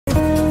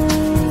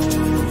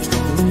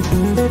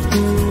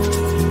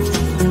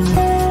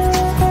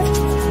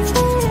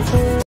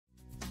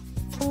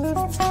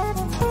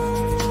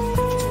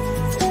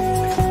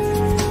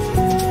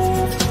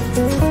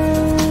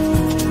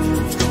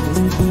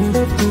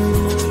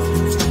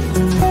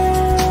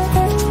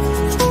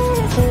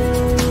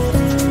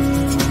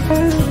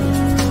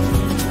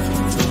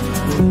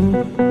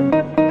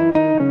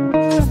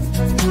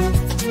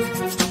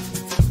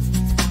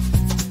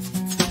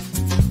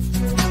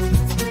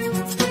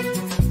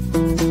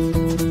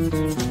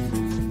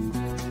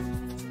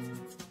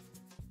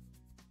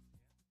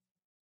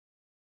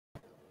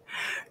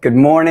Good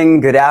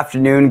morning, good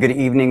afternoon, good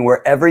evening,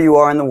 wherever you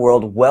are in the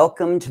world.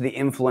 Welcome to the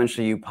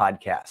Influential You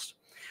podcast.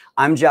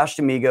 I'm Josh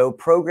D'Amigo,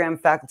 program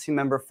faculty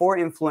member for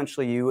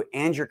Influential You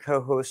and your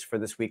co-host for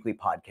this weekly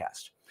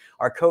podcast.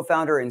 Our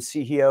co-founder and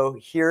CEO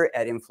here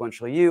at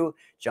Influential You,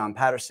 John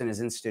Patterson, is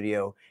in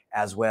studio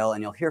as well,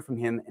 and you'll hear from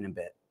him in a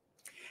bit.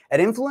 At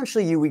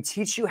Influential You, we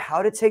teach you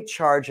how to take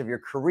charge of your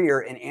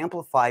career and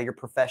amplify your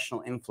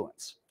professional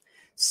influence.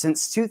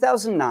 Since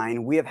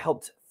 2009, we have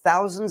helped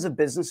thousands of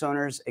business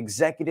owners,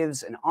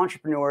 executives, and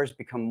entrepreneurs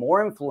become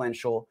more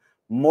influential,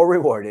 more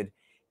rewarded,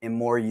 and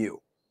more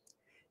you.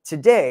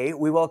 Today,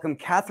 we welcome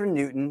Catherine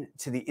Newton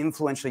to the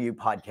Influential You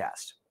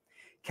podcast.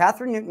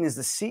 Catherine Newton is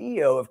the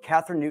CEO of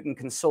Catherine Newton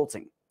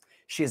Consulting.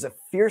 She is a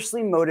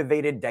fiercely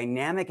motivated,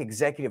 dynamic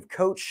executive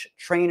coach,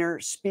 trainer,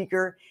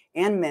 speaker,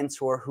 and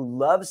mentor who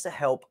loves to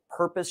help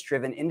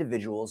purpose-driven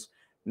individuals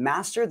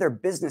master their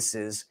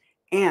businesses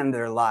and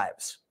their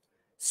lives,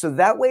 so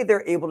that way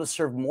they're able to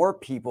serve more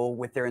people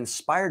with their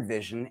inspired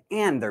vision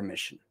and their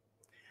mission.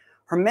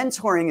 Her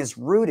mentoring is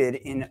rooted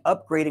in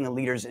upgrading a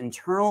leader's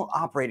internal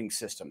operating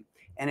system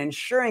and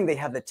ensuring they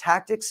have the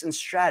tactics and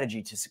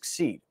strategy to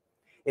succeed.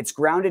 It's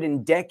grounded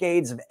in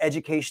decades of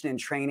education and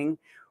training,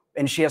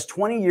 and she has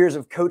 20 years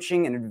of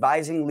coaching and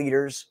advising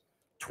leaders,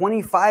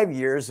 25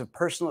 years of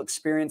personal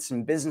experience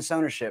in business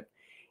ownership,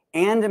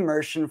 and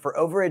immersion for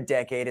over a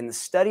decade in the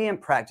study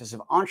and practice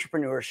of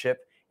entrepreneurship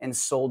and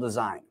soul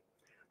design.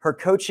 Her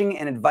coaching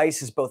and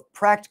advice is both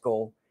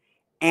practical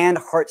and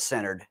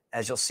heart-centered,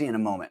 as you'll see in a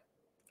moment.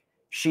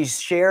 She's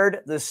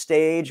shared the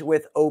stage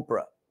with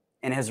Oprah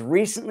and has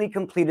recently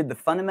completed the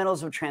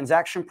Fundamentals of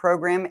Transaction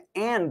program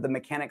and the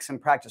Mechanics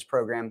and Practice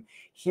program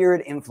here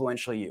at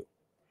Influential You.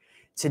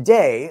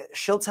 Today,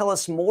 she'll tell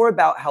us more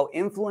about how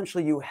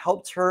Influential You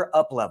helped her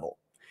up-level,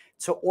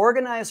 to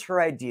organize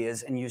her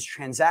ideas and use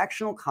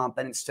transactional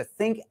competence to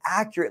think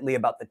accurately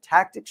about the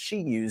tactics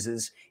she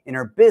uses in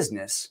her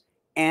business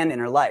and in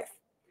her life.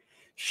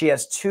 She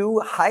has two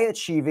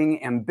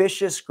high-achieving,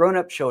 ambitious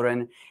grown-up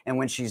children, and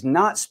when she's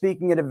not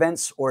speaking at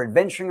events or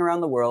adventuring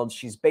around the world,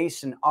 she's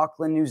based in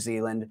Auckland, New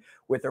Zealand,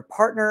 with her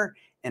partner,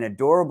 an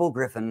adorable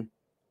griffin,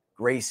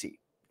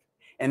 Gracie.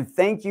 And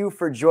thank you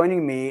for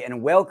joining me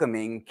and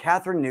welcoming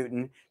Catherine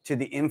Newton to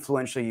the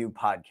Influential You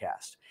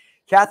podcast.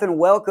 Catherine,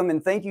 welcome,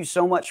 and thank you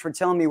so much for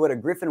telling me what a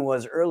griffin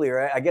was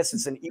earlier. I guess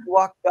it's an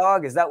Ewok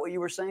dog. Is that what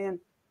you were saying?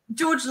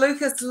 George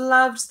Lucas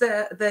loved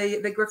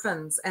the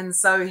Griffins, and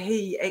so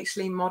he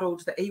actually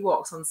modeled the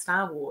Ewoks on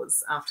Star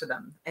Wars after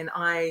them. And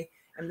I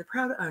am the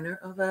proud owner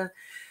of a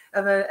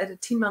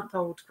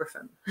 10-month-old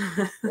Griffin.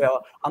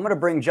 Well, I'm going to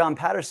bring John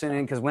Patterson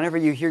in because whenever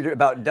you hear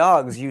about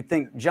dogs, you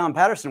think John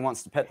Patterson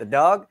wants to pet the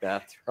dog.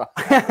 That's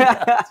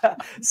right.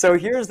 So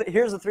here's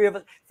the three of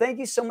us. Thank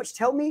you so much.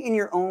 Tell me in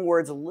your own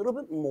words a little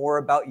bit more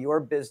about your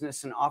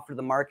business and offer to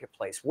the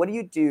marketplace. What do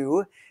you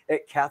do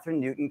at Catherine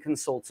Newton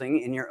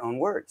Consulting in your own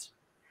words?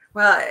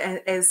 Well,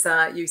 as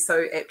you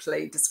so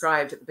aptly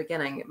described at the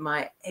beginning,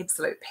 my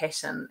absolute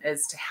passion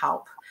is to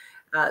help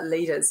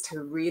leaders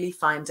to really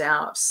find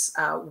out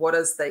what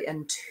is the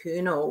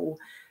internal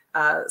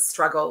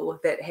struggle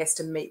that has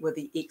to meet with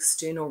the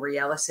external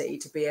reality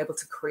to be able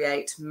to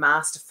create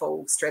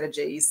masterful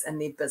strategies in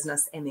their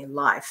business and their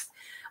life.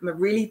 I'm a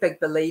really big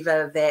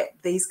believer that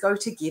these go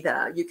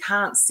together. You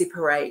can't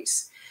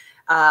separate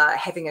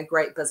having a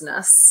great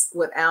business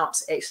without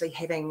actually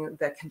having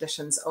the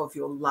conditions of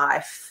your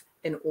life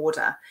in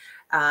order.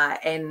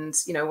 And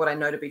you know what I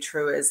know to be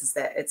true is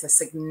that it's a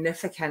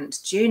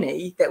significant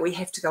journey that we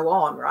have to go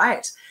on,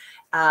 right?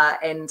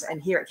 And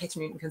here at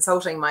Catherine Newton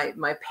Consulting,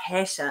 my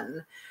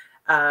passion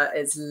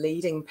is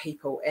leading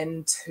people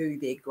into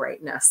their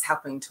greatness,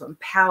 helping to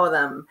empower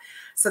them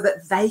so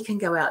that they can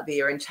go out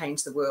there and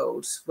change the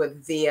world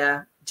with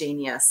their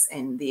genius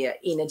and their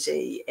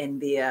energy and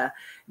their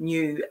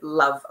new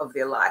love of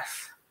their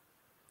life.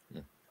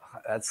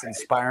 That's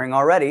inspiring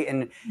already.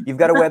 And you've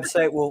got a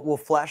website. We'll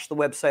flash the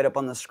website up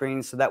on the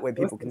screen so that way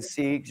people can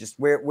see just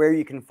where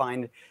you can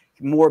find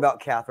more about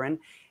Catherine.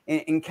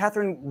 And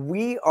Catherine,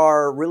 we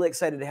are really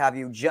excited to have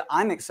you.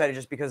 I'm excited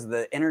just because of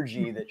the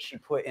energy that she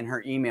put in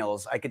her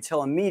emails. I could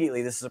tell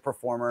immediately this is a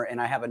performer, and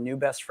I have a new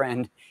best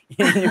friend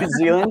in New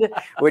Zealand,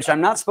 which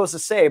I'm not supposed to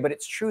say, but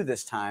it's true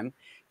this time.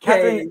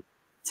 Catherine,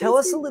 tell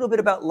us a little bit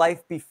about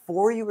life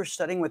before you were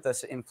studying with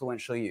us at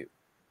Influential You.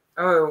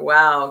 Oh,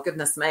 wow.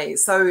 Goodness me.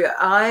 So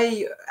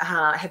I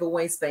have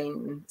always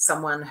been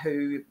someone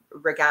who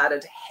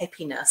regarded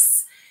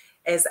happiness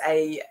as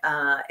a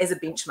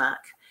benchmark.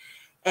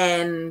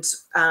 And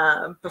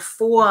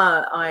before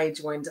I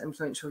joined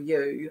Influential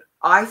You,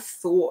 I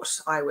thought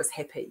I was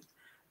happy.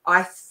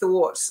 I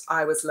thought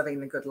I was living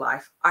the good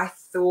life. I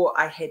thought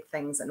I had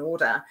things in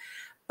order.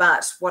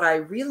 But what I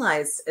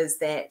realized is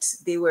that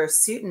there were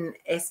certain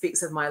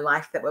aspects of my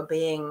life that were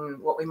being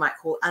what we might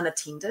call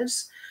unattended.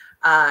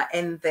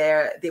 And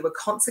there were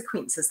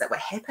consequences that were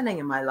happening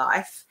in my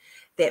life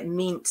that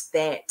meant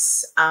that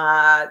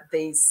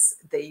these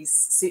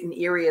certain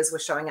areas were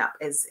showing up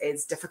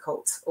as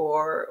difficult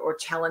or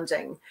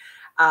challenging.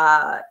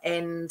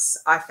 And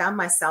I found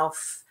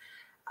myself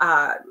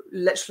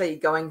literally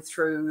going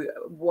through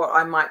what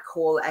I might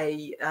call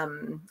a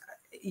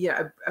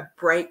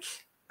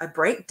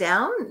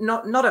breakdown,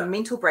 not a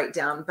mental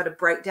breakdown, but a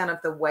breakdown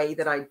of the way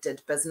that I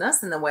did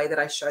business and the way that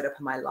I showed up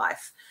in my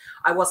life.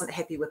 I wasn't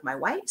happy with my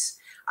weight.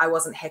 I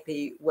wasn't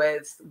happy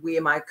with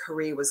where my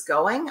career was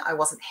going. I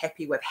wasn't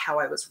happy with how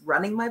I was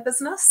running my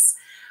business.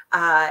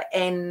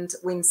 And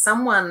when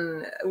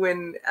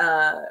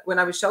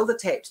I was shoulder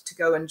tapped to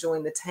go and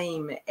join the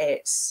team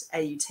at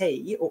AUT,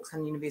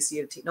 Auckland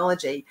University of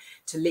Technology,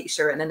 to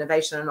lecture in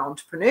innovation and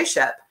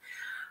entrepreneurship,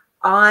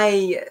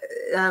 I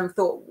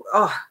thought,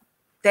 oh,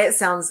 that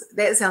sounds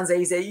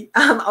easy.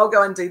 I'll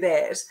go and do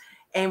that.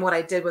 And what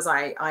I did was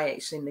I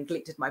actually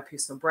neglected my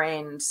personal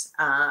brand,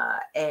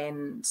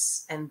 and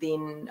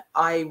then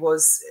I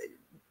was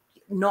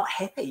not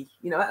happy.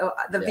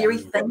 The very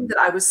thing that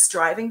I was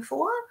striving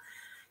for.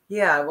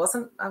 Yeah,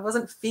 I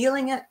wasn't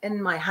feeling it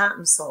in my heart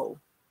and soul.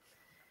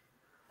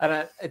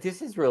 And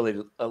this is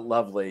really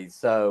lovely.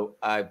 So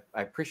I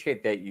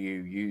appreciate that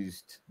you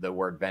used the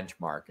word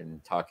benchmark in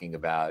talking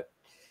about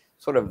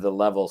sort of the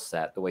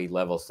way you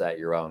level set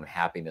your own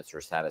happiness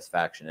or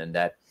satisfaction. And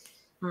that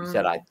you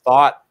said, I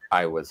thought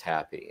I was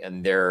happy.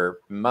 And there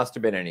must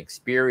have been an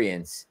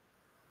experience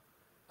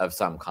of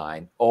some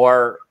kind.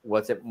 Or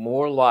was it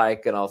more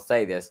like, and I'll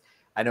say this,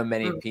 I know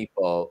many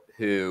people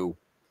who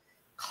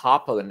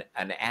cop an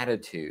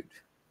attitude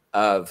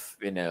of,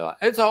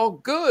 it's all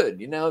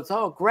good, it's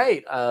all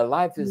great.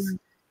 Life is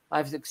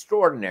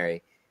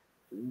extraordinary.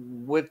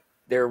 What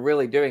they're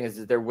really doing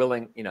is they're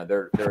willing,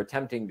 they're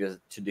attempting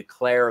to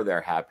declare their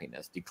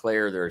happiness,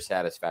 declare their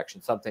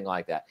satisfaction, something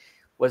like that.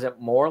 Was it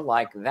more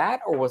like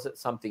that, or was it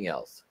something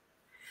else?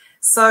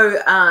 So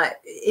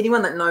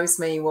anyone that knows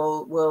me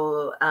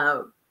will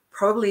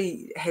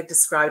probably have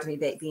described me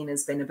back then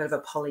as being a bit of a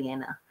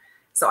Pollyanna.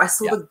 So I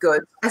saw the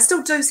good. I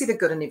still do see the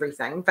good in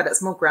everything, but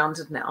it's more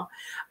grounded now.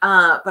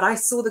 But I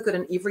saw the good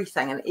in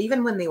everything, and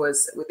even when there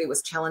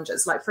was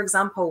challenges, like for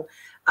example,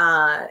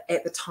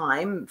 at the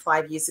time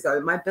 5 years ago,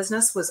 my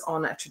business was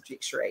on a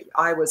trajectory.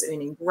 I was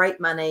earning great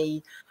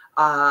money.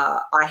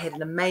 I had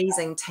an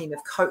amazing team of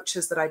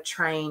coaches that I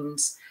trained.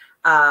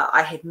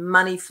 I had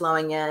money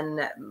flowing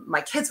in.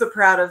 My kids were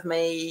proud of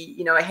me.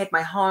 I had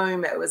my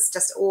home. It was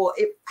just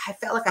I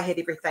felt like I had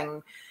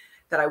everything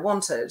that I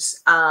wanted.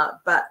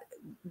 But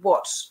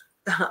what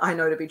I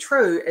know to be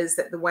true is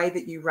that the way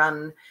that you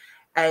run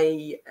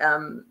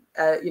an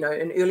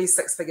early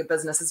six-figure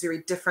business is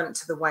very different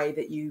to the way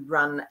that you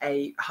run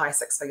a high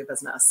six-figure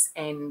business.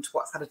 And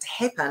what started to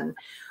happen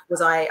was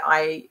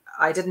I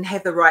didn't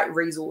have the right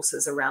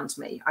resources around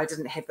me. I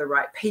didn't have the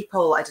right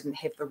people. I didn't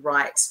have the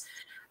right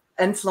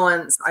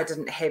influence. I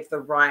didn't have the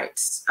right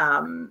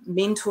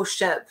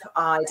mentorship.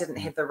 I didn't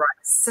have the right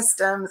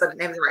systems. I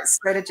didn't have the right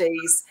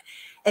strategies.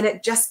 And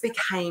it just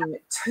became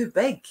too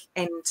big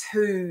and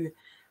too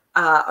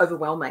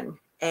overwhelming.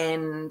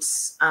 And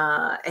so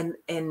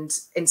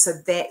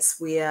that's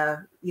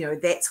where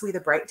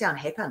the breakdown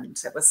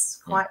happened. It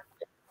was quite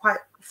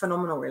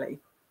phenomenal, really.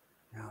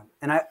 Yeah.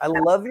 And I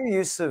love your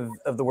use of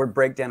the word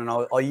breakdown, and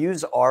I'll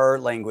use our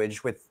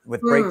language with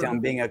breakdown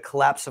being a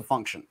collapse of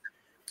function.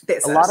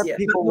 That's a lot of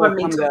people will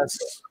come to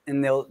us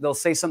and they'll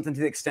say something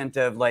to the extent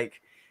of like,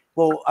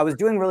 well, I was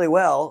doing really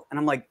well. And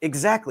I'm like,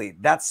 exactly.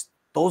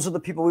 Those are the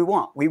people we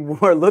want. We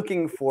were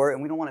looking for,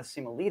 and we don't want to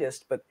seem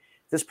elitist, but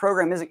this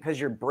program isn't because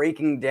you're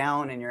breaking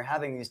down and you're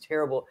having these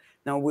terrible,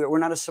 no, we're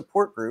not a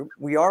support group.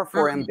 We are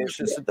for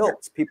ambitious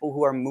adults, people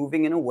who are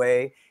moving in a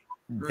way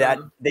that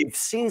they've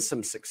seen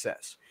some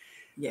success.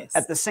 Yes.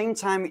 At the same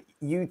time,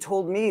 you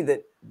told me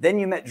that then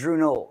you met Drew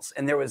Knowles,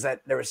 and there was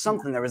that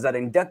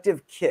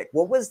inductive kick.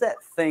 What was that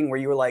thing where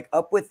you were like,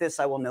 up with this,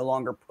 I will no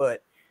longer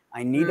put,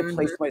 I need to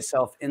place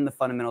myself in the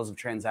fundamentals of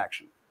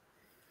transaction?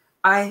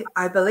 I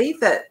believe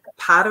that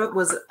part of it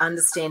was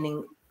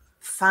understanding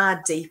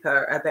far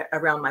deeper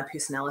around my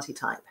personality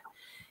type.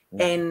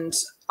 And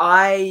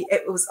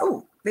it was,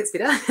 oh, that's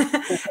better.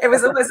 It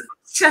was almost,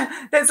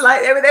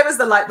 that was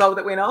the light bulb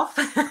that went off.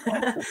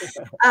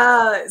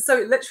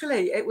 So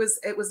literally it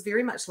was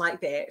very much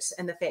like that.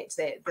 And the fact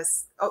that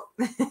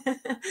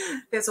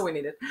that's all we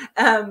needed.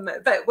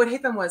 But what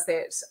happened was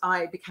that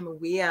I became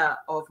aware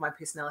of my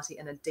personality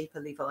in a deeper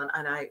level.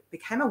 And I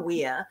became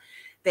aware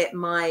that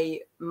my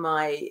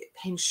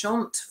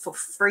penchant for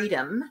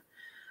freedom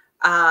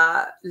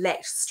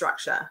lacked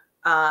structure.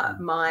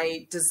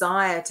 My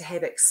desire to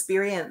have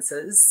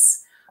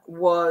experiences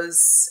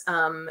was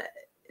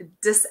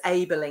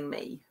disabling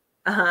me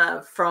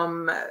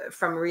from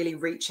really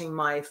reaching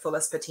my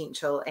fullest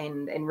potential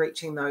and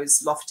reaching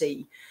those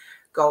lofty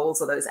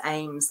goals or those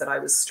aims that I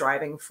was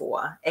striving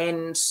for.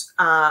 And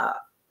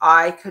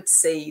I could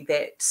see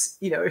that,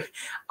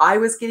 I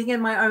was getting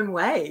in my own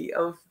way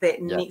of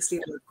that next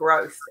level of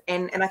growth.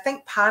 And I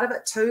think part of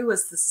it too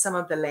was some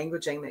of the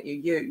languaging that you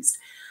used.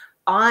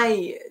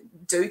 I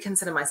do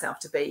consider myself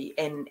to be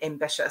an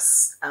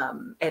ambitious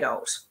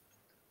adult.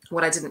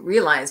 What I didn't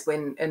realize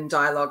when in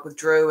dialogue with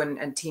Drew and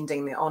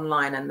attending the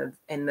online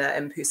and the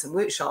in-person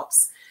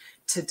workshops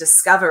to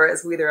discover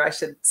as whether I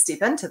should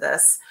step into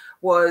this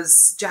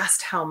was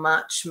just how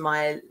much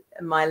my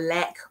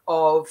lack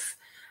of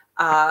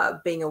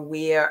being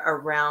aware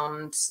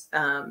around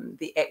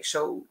the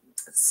actual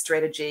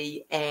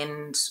strategy,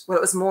 and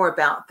it was more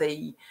about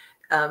the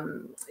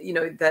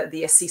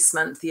the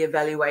assessment, the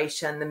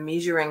evaluation, the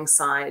measuring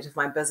side of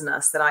my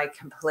business that I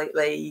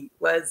completely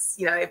was,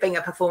 being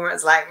a performer,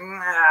 it's like,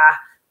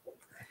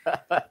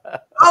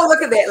 I'll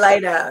look at that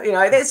later.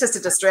 That's just a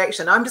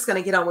distraction. I'm just going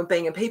to get on with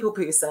being a people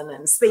person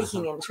and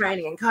speaking and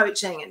training and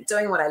coaching and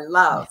doing what I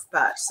love.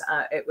 But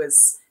it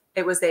was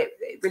that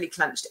it really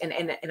clunched. And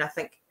I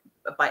think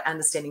by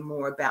understanding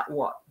more about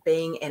what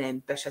being an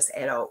ambitious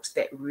adult,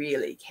 that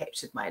really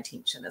captured my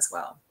attention as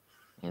well.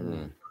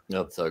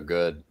 That's so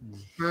good.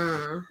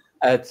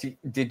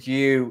 Did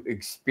you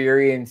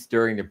experience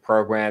during the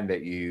program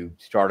that you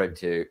started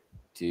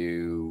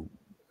to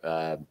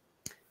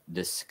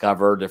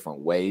discover different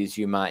ways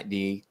you might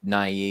be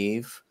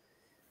naive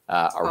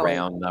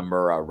around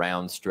number,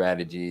 around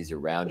strategies,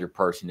 around your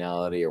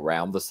personality,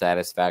 around the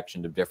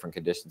satisfaction of different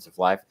conditions of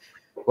life?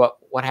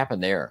 What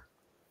happened there?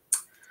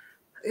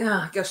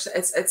 Yeah, gosh,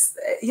 it's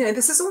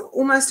this is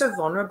almost a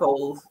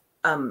vulnerable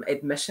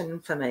admission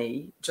for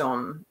me,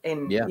 John,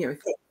 and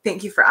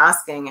thank you for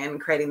asking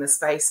and creating the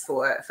space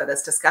for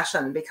this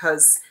discussion,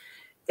 because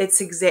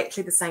it's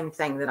exactly the same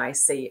thing that I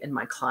see in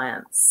my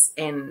clients,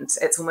 and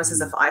it's almost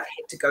as if I've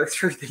had to go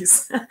through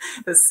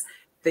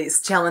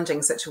this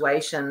challenging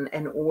situation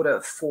in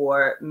order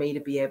for me to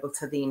be able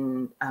to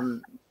then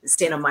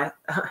stand on my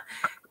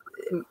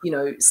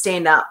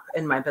stand up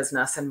in my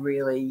business and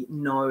really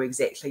know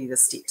exactly the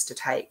steps to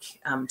take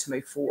to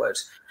move forward.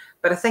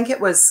 But I think it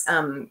was,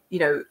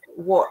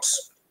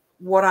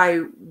 what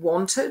I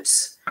wanted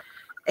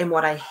and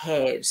what I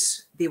had,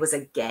 there was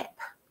a gap.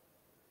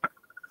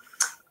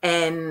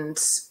 And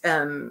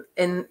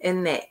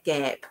in that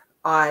gap,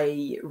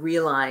 I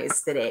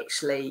realized that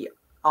actually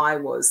I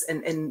was,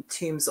 in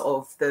terms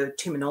of the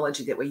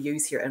terminology that we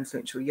use here at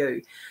Influential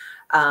You,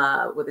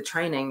 with the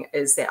training,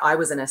 is that I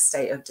was in a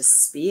state of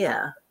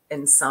despair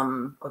in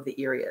some of the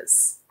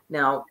areas.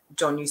 Now,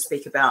 John, you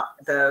speak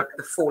about the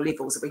 4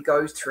 levels that we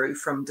go through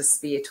from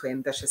despair to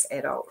ambitious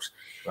adult.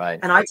 Right.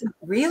 And I didn't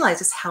realize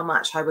just how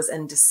much I was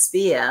in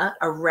despair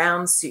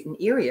around certain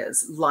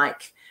areas,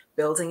 like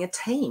building a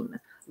team,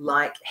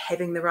 like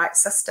having the right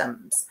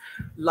systems,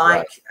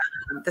 like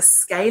the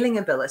scaling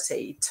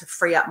ability to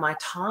free up my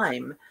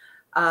time,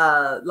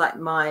 like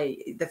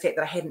the fact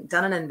that I hadn't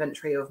done an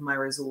inventory of my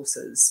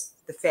resources,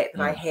 the fact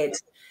that I had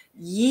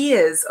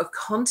years of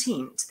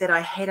content that I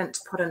hadn't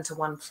put into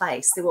one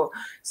place. There were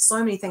so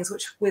many things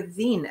which were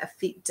then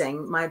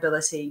affecting my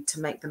ability to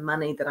make the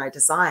money that I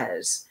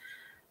desired.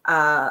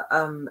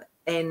 And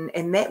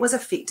that was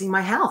affecting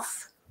my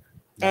health.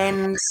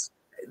 And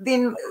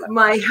then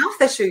my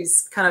health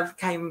issues kind of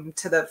came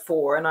to the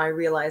fore, and I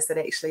realized that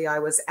actually I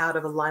was out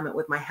of alignment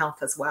with my health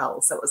as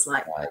well. So it was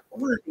like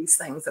all of these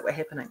things that were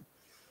happening.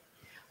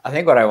 I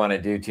think what I want to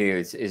do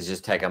too is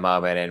just take a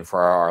moment and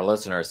for our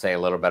listeners say a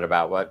little bit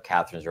about what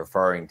Catherine's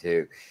referring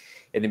to.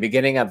 In the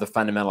beginning of the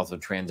Fundamentals of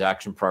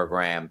Transaction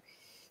program,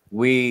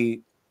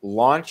 we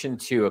launch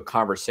into a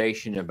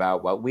conversation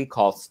about what we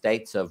call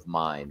states of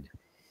mind,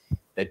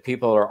 that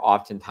people are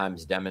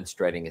oftentimes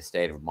demonstrating a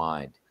state of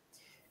mind.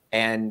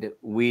 And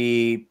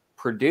we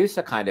produce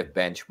a kind of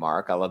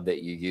benchmark. I love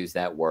that you use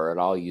that word.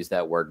 I'll use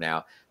that word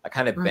now. A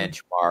kind of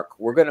benchmark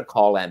we're going to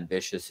call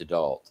ambitious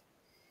adult.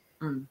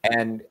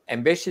 And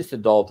ambitious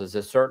adult is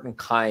a certain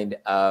kind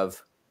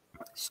of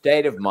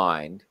state of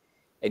mind.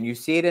 And you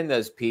see it in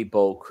those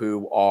people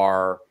who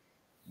are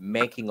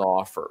making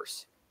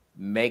offers,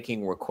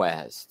 making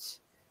requests,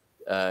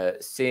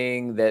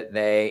 seeing that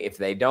if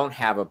they don't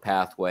have a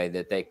pathway,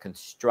 that they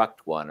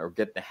construct one or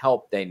get the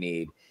help they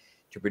need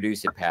to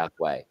produce a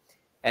pathway.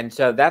 And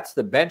so that's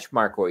the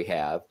benchmark we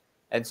have.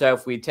 And so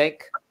if we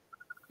take,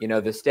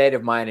 the state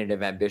of mind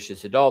of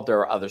ambitious adult, there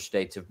are other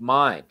states of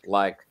mind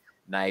like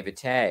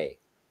naivete,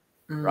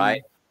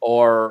 right?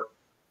 Or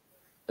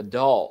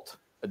adult.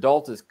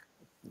 Adult is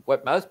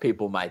what most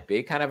people might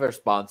be, kind of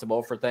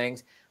responsible for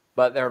things,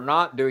 but they're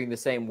not doing the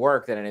same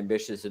work that an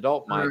ambitious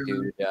adult might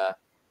do to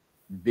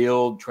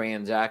build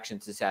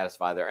transactions to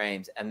satisfy their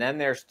aims. And then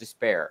there's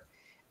despair.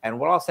 And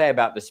what I'll say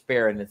about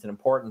despair, and it's an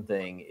important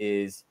thing,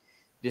 is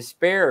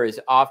despair is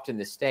often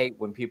the state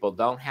when people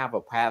don't have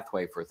a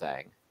pathway for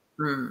things.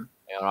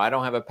 I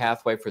don't have a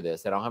pathway for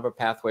this. I don't have a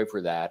pathway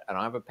for that. I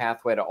don't have a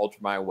pathway to alter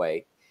my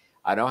weight.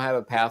 I don't have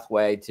a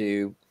pathway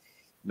to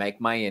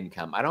make my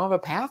income. I don't have a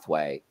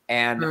pathway.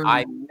 And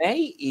I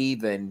may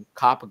even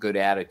cop a good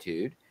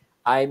attitude.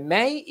 I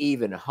may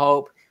even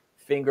hope,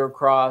 finger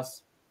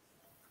crossed,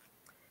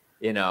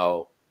 you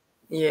know,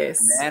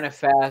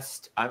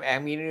 manifest. I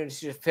mean, it's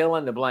just fill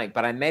in the blank,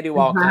 but I may do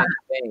all kinds of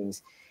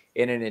things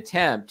in an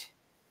attempt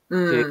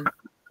to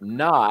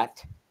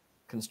not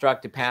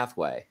construct a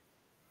pathway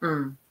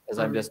as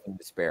I'm just in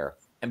despair.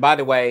 And by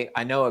the way,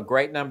 I know a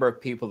great number of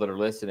people that are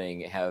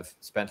listening have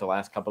spent the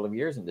last couple of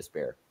years in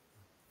despair.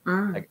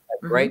 A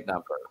great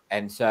number.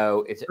 And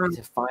so it's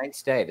a fine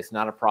state. It's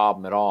not a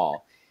problem at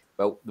all.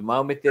 But the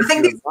moment that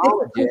you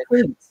acknowledge it,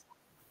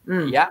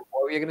 yeah,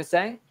 what were you going to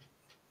say?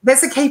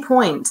 That's a key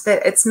point,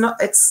 that it's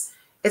not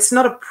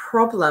a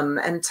problem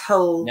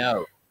until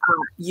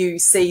you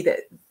see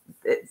that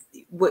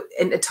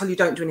until you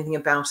don't do anything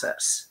about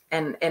it.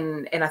 And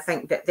I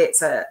think that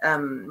that's a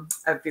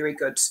very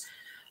good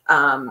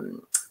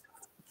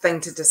thing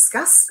to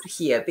discuss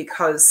here,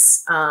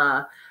 because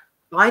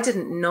I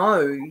didn't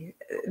know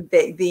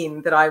back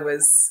then that I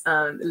was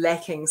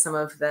lacking some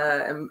of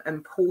the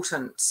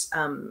important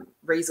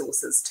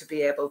resources to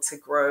be able to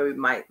grow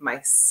my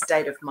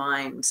state of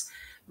mind,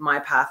 my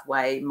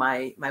pathway,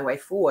 my way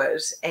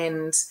forward.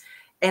 And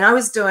I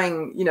was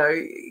doing,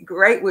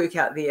 great work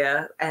out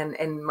there,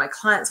 and my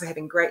clients were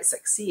having great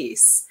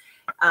success.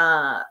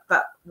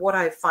 But what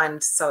I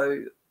find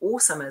so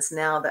awesome is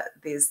now that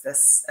there's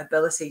this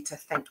ability to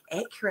think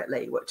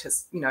accurately, which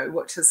is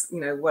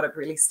what I've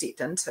really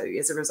stepped into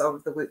as a result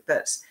of the work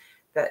that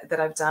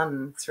I've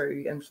done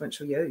through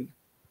Influential You.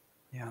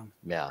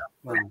 Yeah.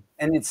 Well,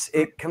 and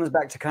it comes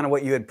back to kind of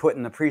what you had put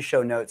in the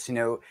pre-show notes.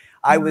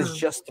 I was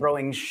just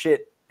throwing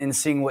shit and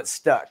seeing what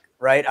stuck.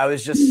 Right. I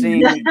was just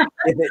seeing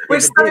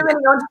which so many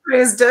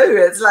entrepreneurs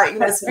do. It's like,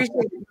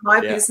 especially my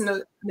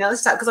personality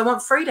type, because I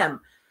want freedom.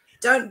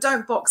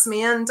 Don't box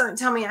me in. Don't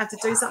tell me I have to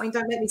do something.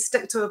 Don't make me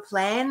stick to a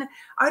plan.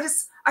 I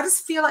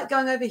just feel like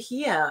going over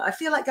here. I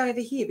feel like going over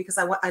here because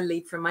I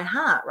lead from my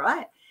heart,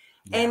 right?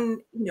 Yeah.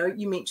 And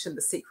you mentioned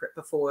The Secret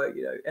before,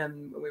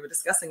 when we were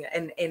discussing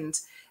it, and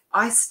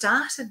I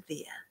started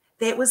there.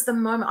 That was the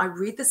moment I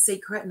read The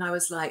Secret, and I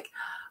was like,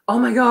 oh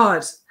my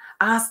God,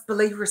 ask,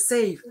 believe,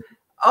 receive.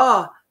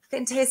 Oh,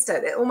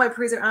 fantastic. All my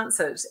prayers are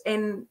answered.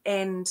 And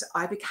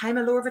I became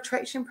a law of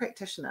attraction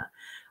practitioner.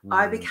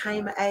 I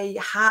became a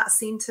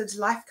heart-centered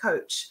life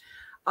coach.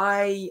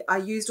 I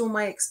used all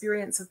my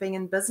experience of being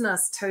in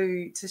business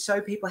to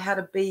show people how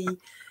to be,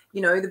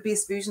 the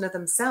best version of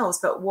themselves.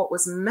 But what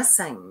was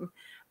missing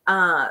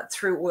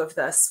through all of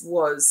this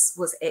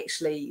was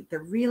actually the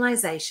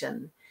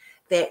realization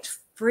that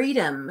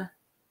freedom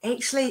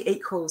actually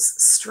equals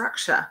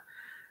structure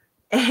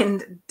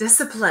and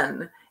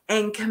discipline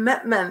and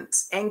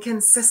commitment and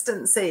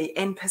consistency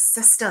and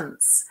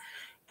persistence.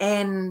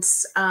 And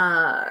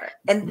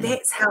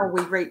that's how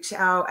we reach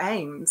our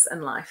aims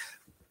in life.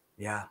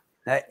 Yeah.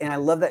 And I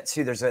love that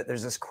too. There's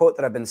this quote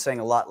that I've been saying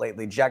a lot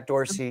lately. Jack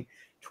Dorsey,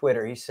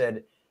 Twitter, he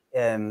said,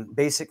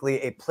 basically,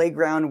 a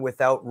playground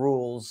without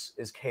rules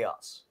is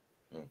chaos.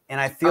 And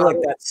I feel like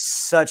that's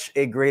such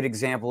a great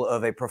example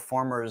of a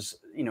performer's,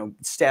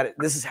 status.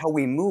 This is how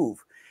we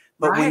move.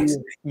 But when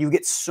you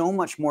get so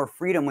much more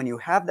freedom when you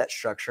have that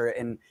structure.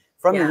 And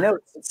from the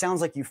notes, it sounds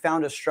like you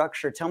found a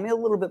structure. Tell me a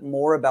little bit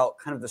more about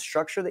kind of the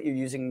structure that you're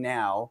using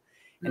now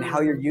and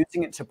how you're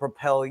using it to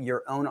propel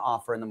your own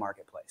offer in the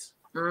marketplace.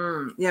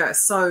 Yeah.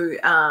 So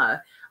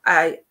part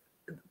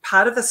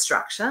of the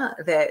structure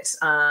that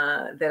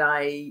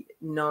I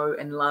know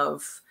and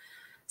love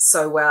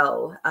so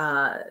well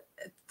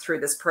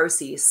through this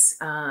process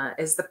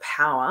is the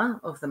power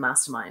of the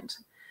mastermind.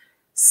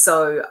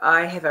 So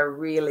I have a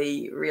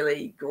really,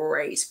 really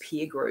great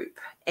peer group,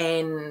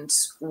 and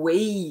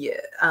we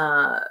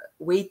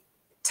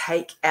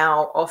take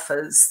our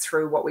offers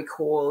through what we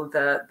call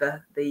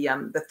the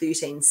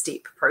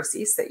 13-step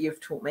process that you've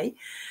taught me.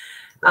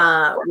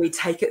 We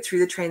take it through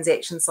the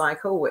transaction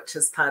cycle, which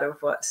is part of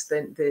what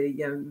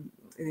the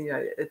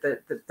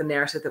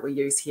narrative that we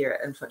use here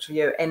at Influential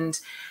You,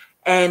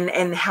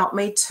 and help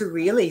me to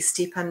really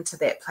step into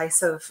that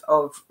place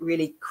of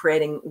really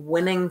creating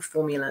winning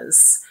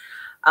formulas.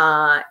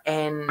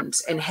 And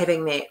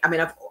having that, I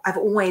mean, I've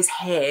always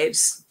had,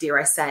 dare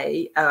I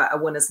say, a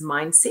winner's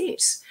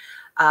mindset.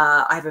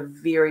 I have a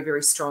very,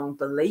 very strong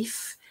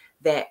belief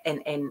that,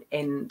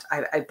 and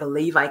I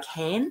believe I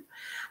can.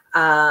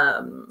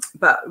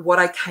 But what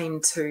I came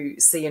to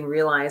see and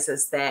realize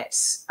is that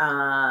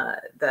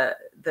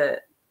that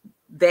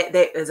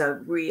is a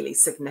really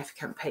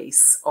significant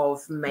piece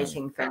of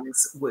making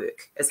things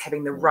work, is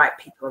having the right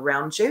people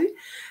around you.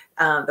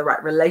 The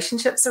right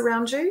relationships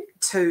around you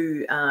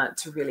to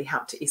really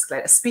help to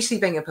escalate, especially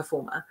being a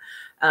performer.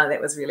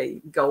 That was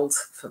really gold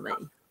for me.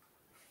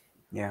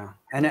 Yeah.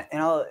 And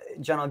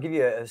John, I'll give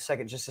you a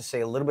second just to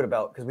say a little bit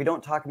about, because we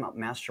don't talk about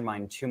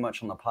Mastermind too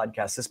much on the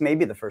podcast. This may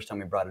be the first time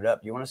we brought it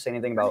up. Do you want to say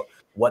anything about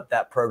what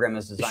that program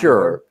is designed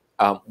for?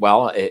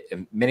 Well,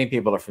 many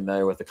people are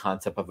familiar with the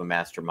concept of a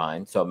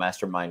mastermind. So a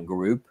mastermind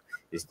group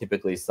is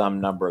typically some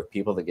number of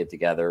people that get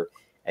together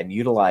and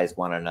utilize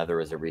one another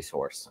as a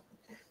resource.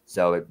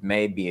 So it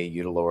may be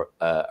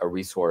a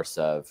resource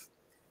of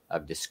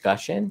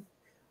discussion.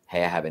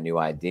 Hey, I have a new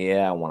idea.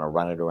 I want to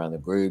run it around the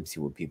group, see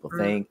what people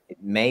think. It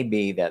may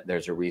be that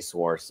there's a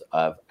resource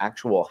of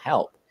actual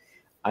help.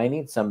 I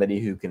need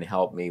somebody who can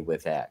help me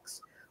with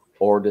X.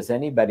 Or does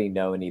anybody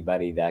know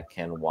anybody that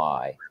can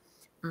Y?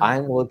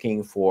 I'm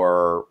looking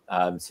for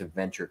some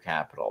venture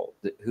capital.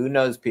 Who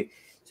knows?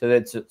 So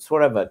that's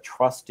sort of a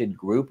trusted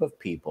group of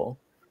people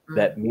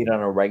that meet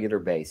on a regular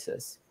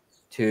basis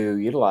to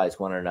utilize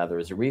one another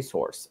as a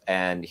resource.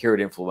 And here at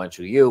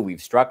Influential You,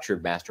 we've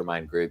structured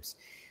mastermind groups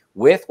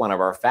with one of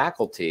our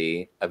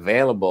faculty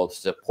available to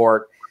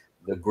support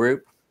the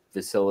group,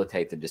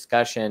 facilitate the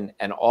discussion,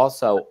 and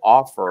also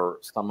offer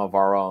some of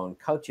our own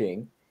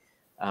coaching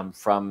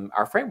from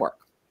our framework.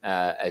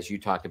 As you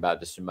talked about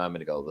just a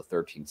moment ago, the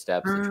 13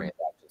 steps, the transaction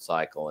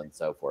cycle, and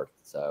so forth.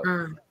 So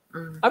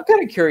I'm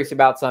kind of curious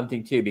about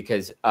something too,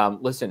 because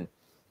listen,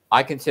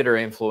 I consider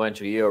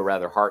Influential You a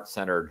rather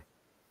heart-centered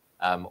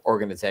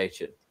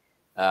organization.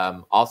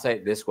 I'll say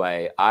it this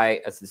way.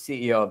 As the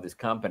CEO of this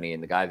company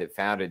and the guy that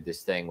founded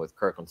this thing with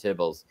Kirkland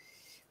Tibbles,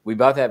 we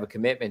both have a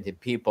commitment that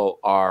people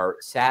are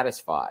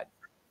satisfied,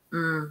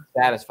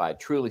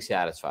 truly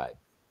satisfied.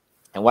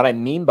 And what I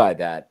mean by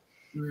that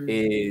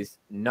is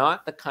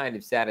not the kind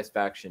of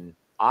satisfaction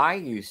I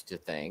used to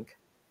think.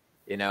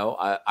 It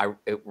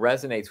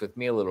resonates with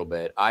me a little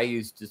bit. I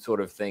used to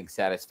sort of think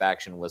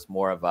satisfaction was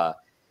more of a,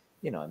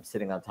 I'm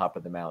sitting on top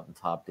of the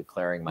mountaintop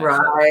declaring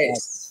myself. Right.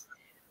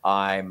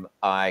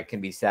 I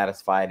can be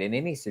satisfied in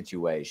any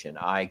situation.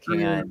 I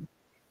can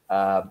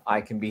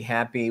be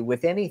happy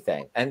with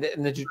anything. And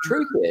the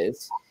truth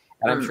is,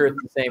 and I'm sure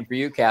it's the same for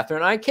you,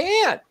 Catherine, I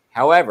can't.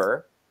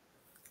 However,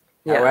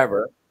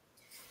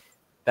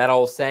 that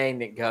old saying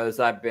that goes,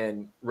 I've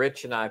been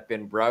rich and I've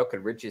been broke,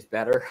 and rich is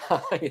better.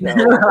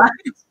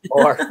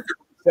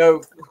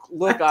 So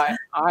look,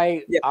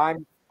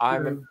 I'm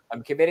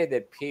committed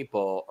that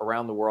people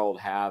around the world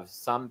have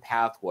some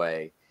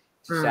pathway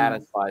to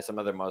satisfy some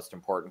of their most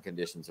important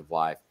conditions of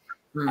life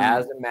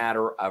as a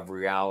matter of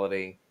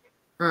reality,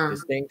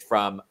 distinct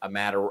from a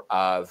matter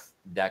of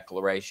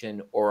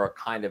declaration or a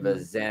kind of a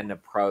Zen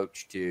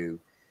approach to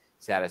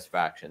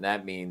satisfaction.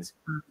 That means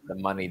the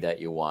money that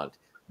you want,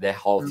 the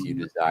health you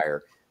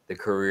desire, the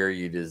career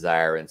you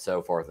desire, and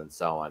so forth and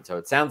so on. So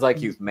it sounds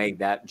like you've made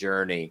that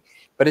journey.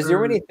 But is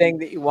there anything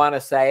that you want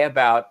to say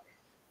about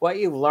what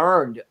you've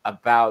learned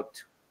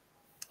about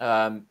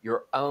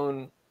your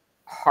own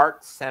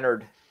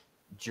heart-centered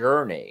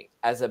journey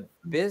as a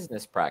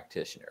business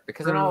practitioner?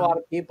 Because I know a lot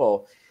of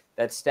people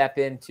that step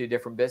into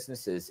different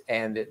businesses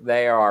and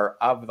they are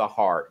of the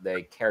heart.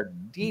 They care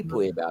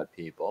deeply about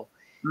people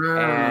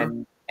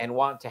and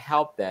want to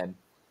help them,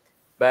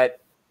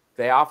 but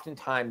they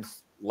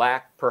oftentimes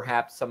lack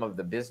perhaps some of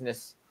the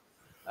business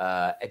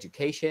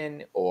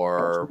education,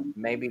 or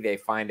maybe they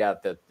find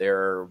out that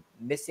they're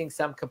missing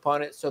some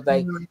components, so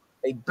they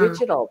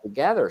ditch it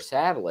altogether.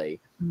 Sadly,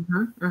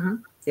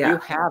 you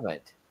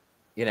haven't,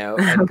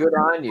 and good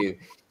on you.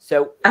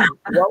 So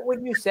what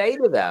would you say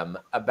to them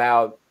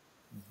about,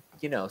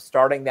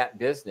 starting that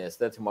business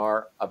that's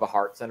more of a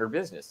heart-centered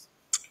business?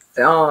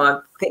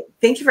 Oh,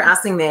 thank you for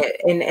asking that.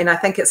 And I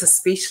think it's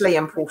especially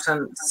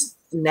important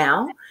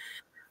now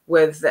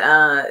with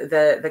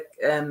the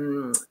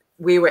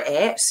where we're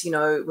at,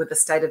 with the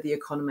state of the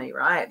economy,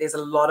 right? There's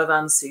a lot of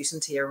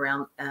uncertainty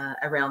around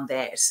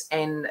that,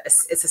 and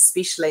it's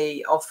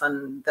especially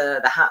often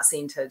the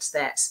heart-centered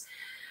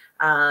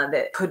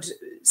that could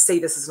see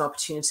this as an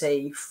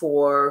opportunity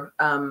for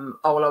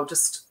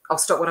I'll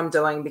stop what I'm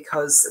doing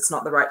because it's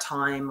not the right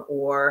time,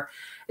 or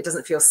it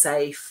doesn't feel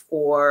safe,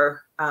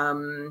 or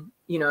the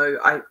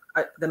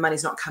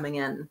money's not coming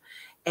in.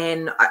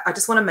 And I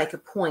just want to make a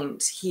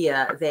point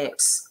here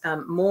that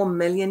more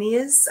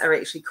millionaires are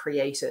actually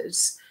created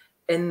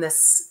in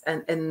this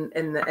in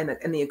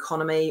the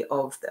economy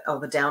of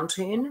the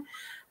downturn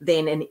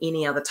than in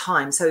any other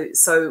time.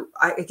 So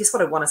I guess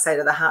what I want to say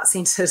to the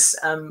heart-centered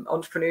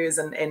entrepreneurs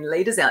and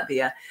leaders out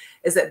there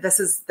is that this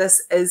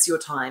is your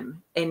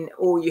time, and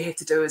all you have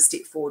to do is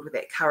step forward with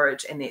that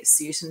courage and that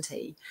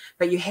certainty.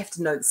 But you have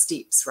to know the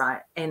steps,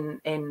 right? And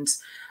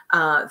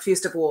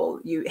first of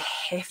all, you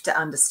have to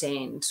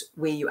understand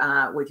where you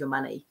are with your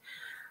money.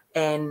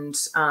 And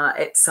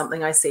it's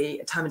something I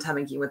see time and time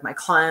again with my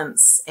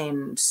clients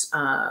and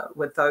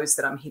with those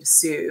that I'm here to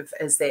serve,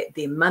 is that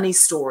their money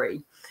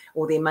story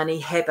or their money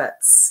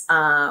habits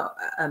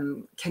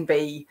can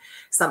be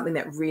something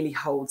that really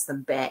holds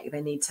them back.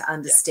 They need to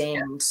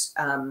understand,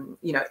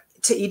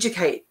 to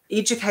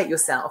educate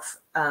yourself.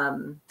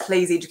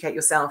 Please educate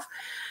yourself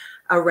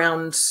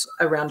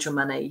around your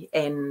money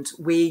and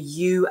where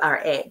you are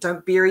at.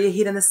 Don't bury your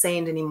head in the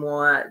sand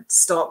anymore.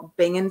 Stop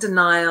being in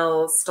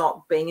denial.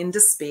 Stop being in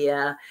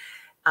despair.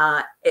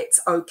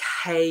 It's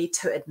okay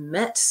to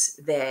admit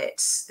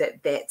that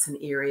that's an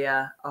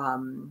area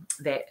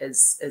that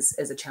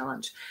is a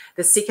challenge.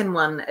 The second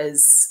one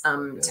is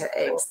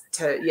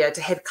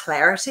to have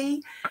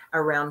clarity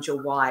around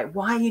your why.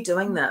 Why are you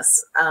doing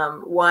this?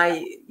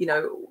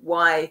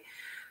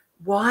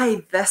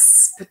 why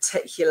this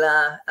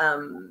particular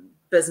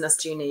business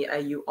journey are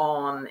you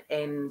on?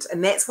 And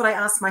that's what I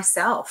asked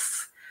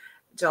myself,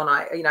 John.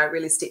 I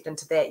really stepped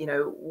into that.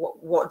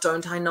 What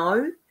don't I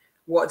know?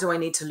 What do I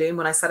need to learn?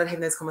 When I started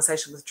having this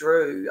conversation with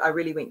Drew, I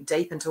really went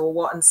deep into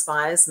what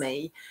inspires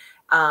me.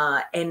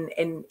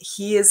 And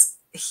here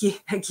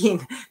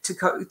again, to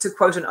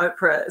quote an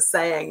Oprah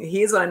saying,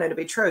 here's what I know to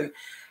be true.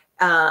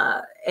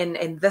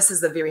 And this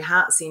is the very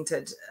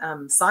heart-centered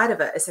side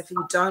of it, is if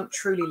you don't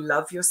truly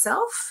love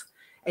yourself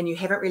and you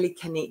haven't really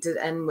connected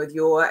in with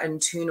your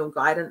internal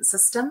guidance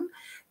system,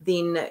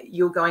 then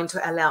you're going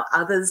to allow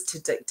others to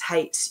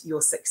dictate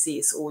your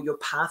success or your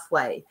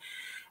pathway.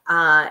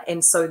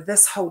 And so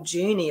this whole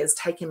journey has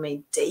taken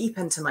me deep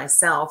into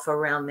myself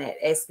around that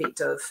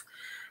aspect of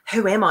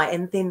who am I?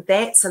 And then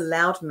that's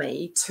allowed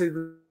me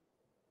to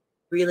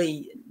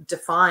really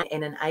define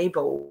and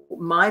enable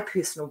my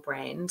personal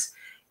brand,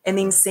 and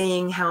then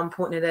seeing how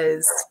important it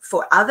is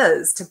for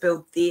others to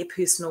build their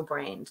personal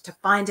brand, to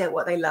find out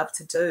what they love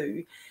to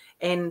do,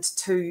 and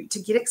to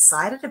get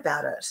excited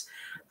about it.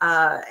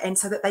 And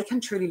so that they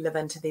can truly live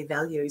into their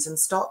values and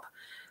stop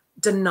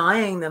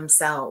denying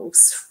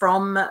themselves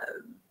from,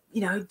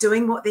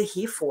 doing what they're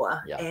here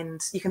for. Yeah. And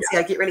you can see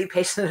I get really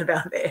passionate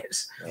about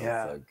that.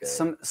 Yeah.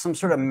 So some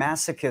sort of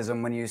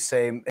masochism when you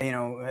say,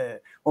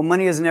 well,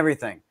 money isn't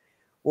everything.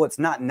 Well, it's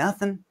not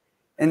nothing.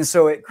 And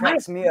so it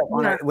cracks me up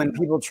when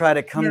people try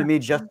to come to me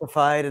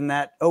justified in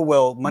that, oh,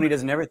 well, money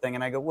doesn't everything.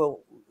 And I go,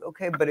 well,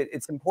 okay, but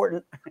it's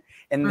important.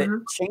 And it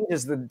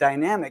changes the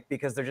dynamic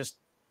because they're just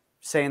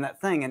saying that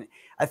thing. And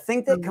I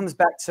think that comes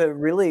back to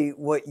really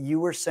what you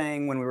were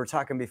saying when we were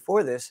talking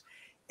before this,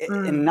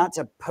 and not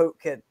to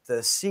poke at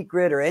the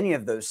secret or any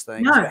of those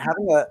things, but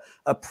having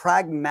a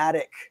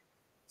pragmatic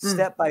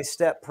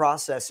step-by-step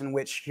process in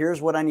which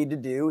here's what I need to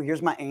do,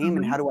 here's my aim,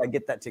 and how do I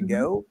get that to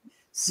go,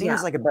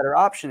 seems like a better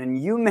option.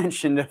 And you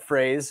mentioned a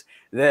phrase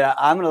that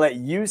I'm going to let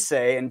you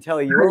say and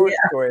tell your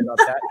story about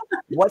that.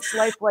 What's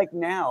life like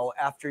now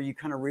after you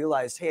kind of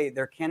realized, hey,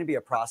 there can be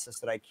a process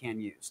that I can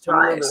use? Tell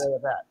me a little bit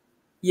about that.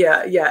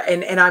 Yeah.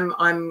 And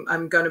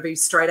I'm going to be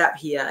straight up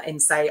here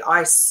and say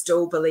I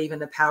still believe in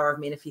the power of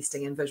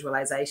manifesting and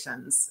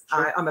visualizations.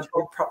 I'm a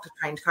Bob Proctor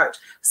trained coach.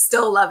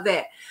 Still love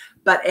that.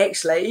 But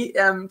actually,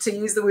 to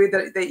use the word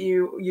that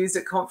you used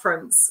at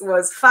conference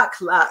was fuck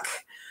luck.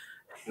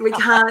 We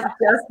can't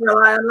just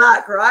rely on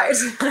luck, right?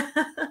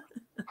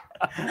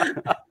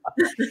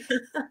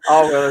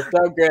 Oh, well, it's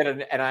so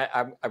good. And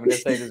I'm going to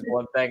say this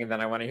one thing, and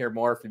then I want to hear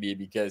more from you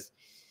because,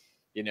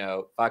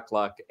 fuck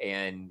luck,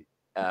 and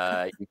you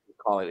can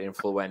call it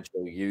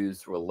influential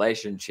use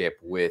relationship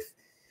with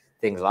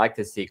things like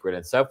The Secret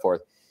and so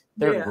forth.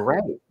 They're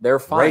great. They're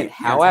fine.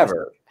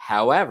 However,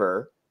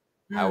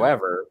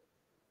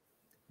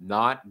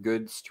 not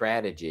good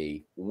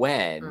strategy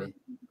when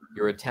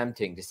you're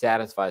attempting to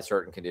satisfy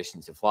certain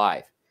conditions of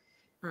life.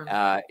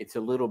 It's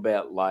a little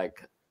bit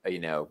like,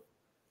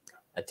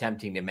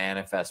 attempting to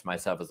manifest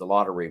myself as a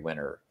lottery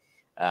winner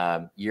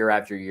year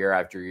after year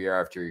after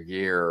year after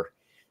year,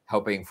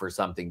 hoping for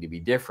something to be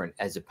different,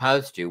 as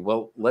opposed to,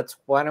 well,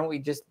 why don't we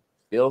just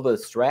build a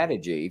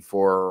strategy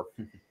for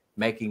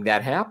making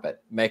that happen,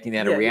 making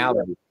that a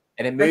reality?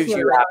 And it moves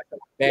you out of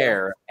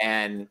despair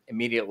and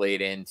immediately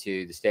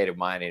into the state of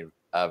mind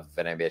of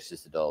an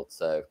ambitious adult.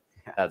 So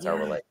that's our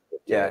relationship.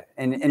 Yeah,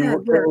 and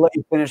we'll let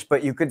you finish,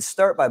 but you could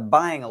start by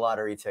buying a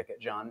lottery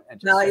ticket, John.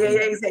 Exactly.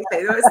 It's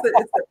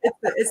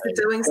the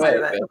doing side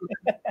of it.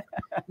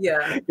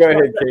 Yeah. Go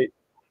ahead, Kate.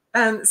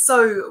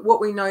 So what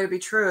we know to be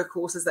true, of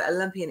course, is that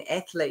Olympian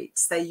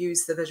athletes, they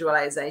use the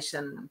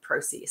visualization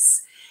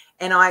process.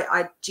 And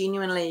I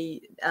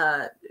genuinely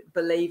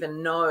believe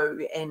and know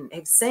and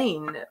have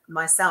seen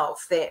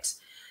myself that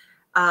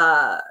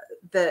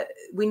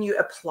when you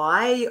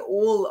apply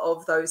all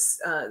of those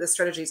the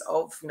strategies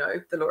of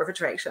the law of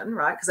attraction,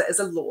 right, because it is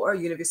a law, a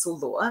universal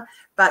law,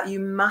 but you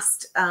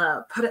must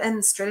put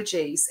in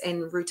strategies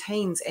and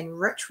routines and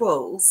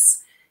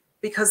rituals,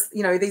 because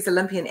these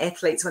Olympian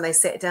athletes, when they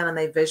sat down and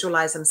they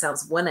visualized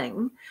themselves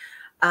winning,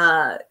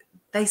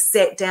 they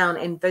sat down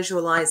and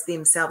visualized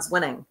themselves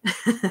winning,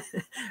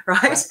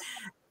 right?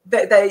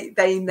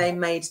 They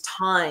made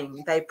time,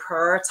 they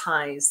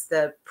prioritized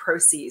the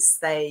process,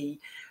 they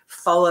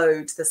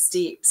followed the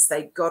steps,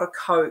 they got a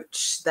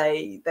coach,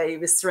 they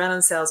surrounded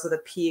themselves with a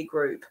peer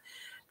group,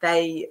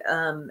 they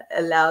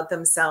allowed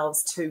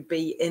themselves to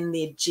be in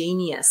their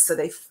genius, so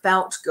they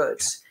felt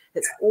good.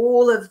 It's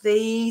all of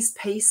these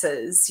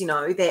pieces,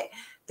 that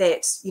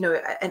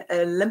an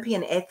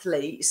Olympian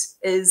athlete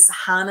is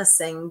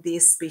harnessing their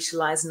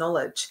specialized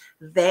knowledge.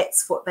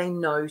 That's what they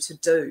know to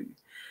do.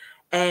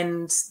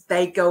 And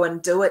they go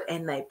and do it,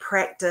 and they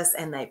practice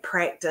and they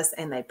practice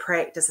and they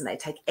practice, and they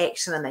take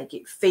action and they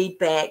get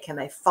feedback, and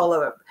they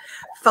follow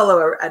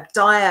a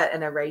diet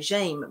and a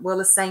regime. Well,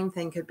 the same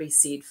thing could be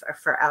said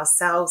for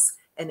ourselves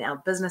in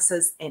our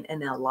businesses and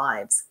in our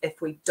lives.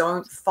 If we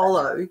don't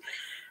follow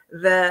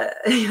the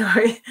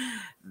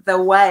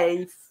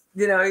way,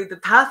 the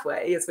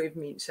pathway, as we've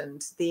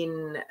mentioned,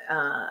 then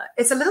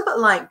it's a little bit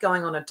like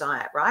going on a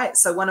diet, right?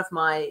 So one of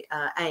my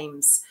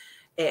aims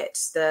at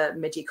the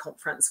mid-year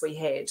conference we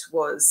had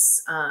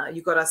was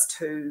you got us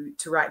to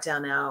write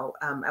down our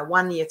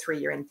 1 year, 3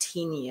 year, and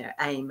 10-year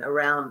aim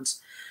around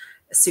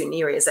certain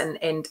areas, and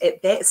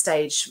at that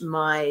stage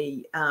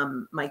my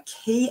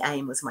key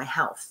aim was my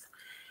health,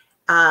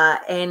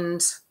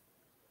 and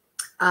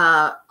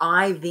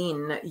I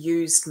then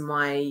used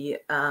my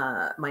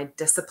my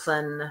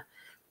discipline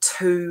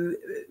to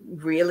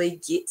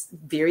really get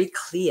very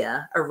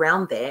clear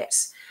around that,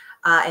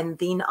 and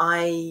then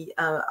I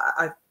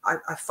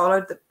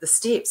followed the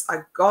steps.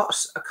 I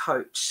got a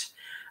coach.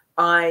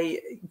 I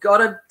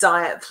got a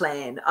diet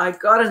plan. I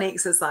got an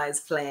exercise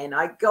plan.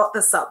 I got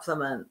the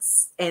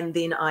supplements, and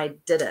then I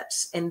did it.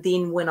 And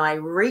then when I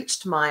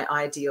reached my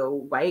ideal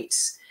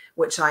weight,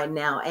 which I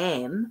now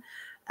am,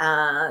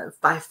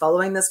 by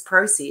following this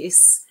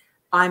process,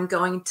 I'm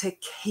going to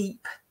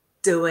keep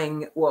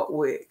doing what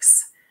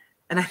works.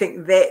 And I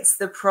think that's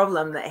the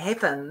problem that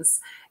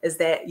happens, is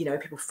that, you know,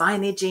 people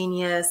find their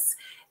genius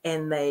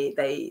and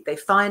they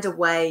find a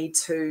way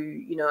to,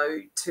 you know,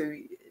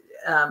 to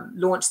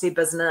launch their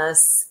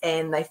business,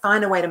 and they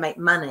find a way to make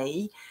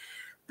money.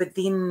 But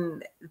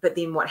then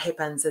what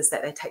happens is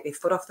that they take their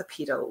foot off the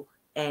pedal,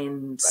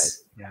 and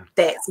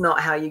that's not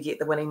how you get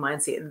the winning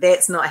mindset.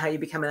 That's not how you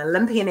become an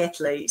Olympian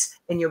athlete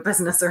in your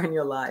business or in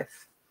your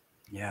life.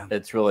 Yeah,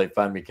 it's really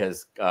fun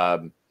because,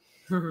 you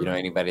know,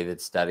 anybody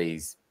that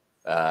studies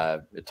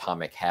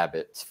atomic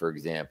habits, for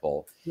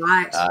example,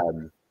 right?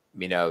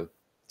 You know,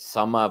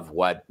 some of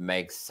what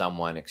makes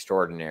someone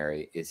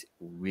extraordinary is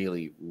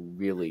really,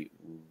 really,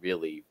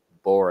 really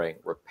boring,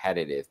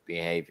 repetitive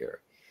behavior.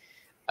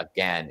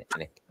 Again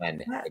and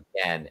again and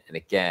again and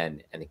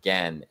again and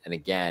again and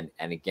again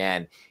and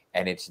again.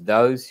 And it's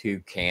those who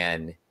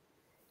can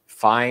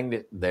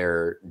find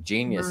their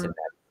genius in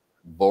that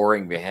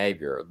boring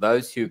behavior,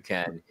 those who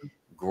can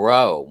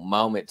grow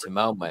moment to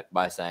moment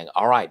by saying,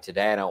 all right,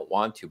 today I don't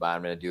want to, but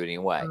I'm going to do it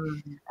anyway.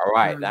 All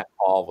right, that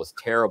call was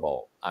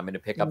terrible. I'm going to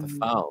pick up the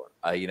phone,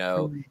 you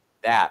know,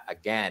 that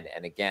again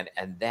and again.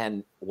 And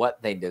then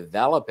what they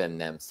develop in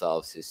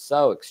themselves is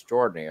so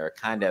extraordinary, a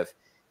kind of,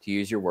 to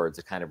use your words,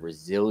 a kind of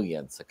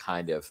resilience, a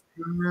kind of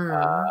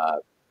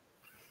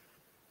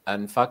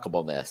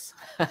unfuckableness.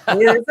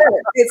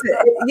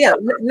 Yeah,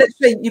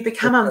 literally, you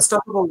become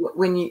unstoppable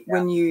when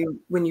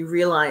you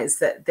realize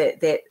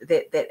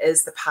that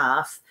is the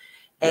path.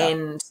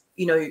 And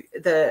you know,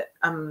 the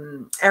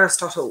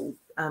Aristotle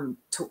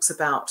talks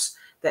about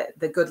that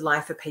the good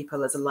life for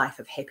people is a life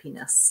of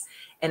happiness,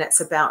 and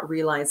it's about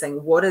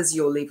realizing what is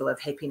your level of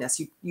happiness.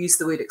 You used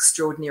the word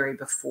extraordinary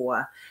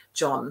before,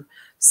 John.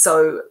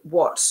 So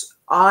what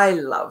I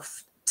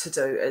love to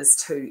do is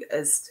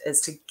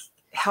to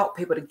help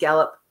people to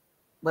gallop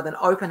with an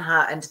open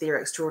heart into their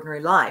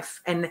extraordinary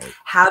life. And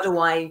how do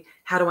I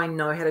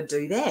know how to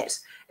do that?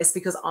 It's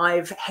because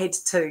I've had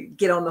to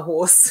get on the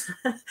horse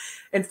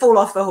and fall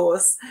off the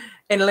horse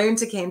and learn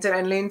to canter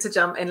and learn to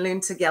jump and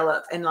learn to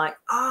gallop, and like,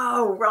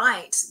 oh,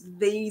 right,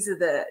 these are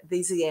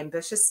the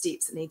ambitious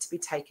steps that need to be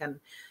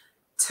taken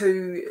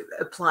to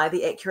apply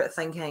the accurate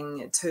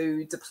thinking,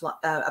 to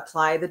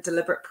apply the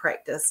deliberate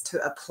practice, to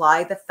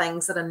apply the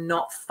things that are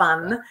not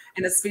fun.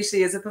 And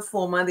especially as a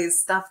performer, there's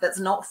stuff that's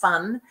not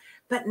fun,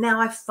 but now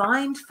I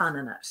find fun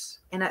in it.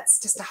 And it's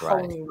just a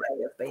whole new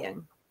way of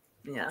being.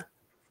 Yeah.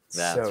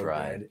 That's so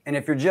right. Good. And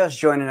if you're just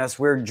joining us,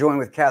 we're joined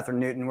with Catherine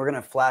Newton. We're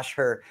going to flash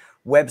her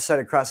website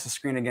across the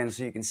screen again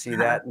so you can see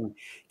that. And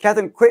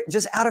Catherine, quick,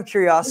 just out of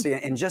curiosity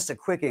and just a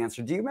quick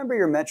answer, do you remember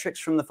your metrics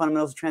from the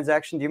fundamentals of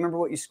transaction? Do you remember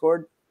what you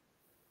scored?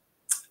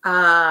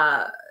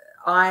 I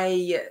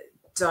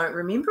don't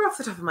remember off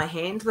the top of my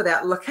hand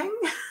without looking.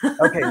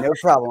 Okay, no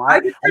problem.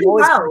 I'm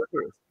always kind of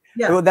curious.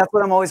 Yeah, well, that's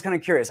what I'm always kind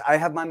of curious. I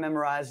have mine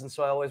memorized, and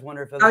so I always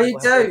wonder if other you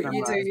do. I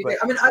mean,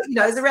 you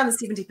know, it's around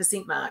the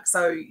 70% mark.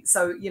 So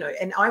you know,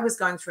 and I was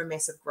going through a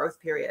massive growth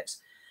period,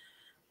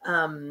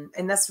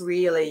 and that's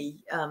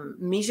really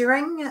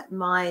measuring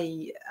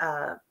my.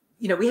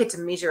 You know, we had to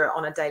measure it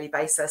on a daily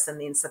basis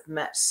and then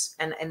submit,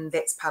 and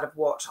that's part of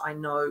what I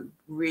know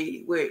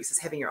really works, is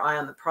having your eye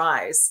on the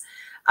prize.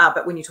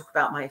 But when you talk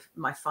about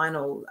my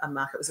final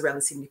mark, it was around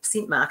the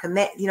 70% mark, and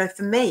that, you know,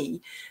 for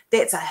me,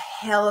 that's a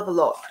hell of a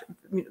lot,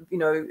 you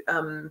know,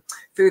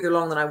 further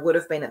along than I would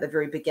have been at the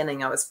very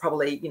beginning. I was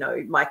probably, you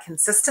know, my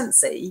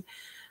consistency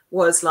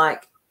was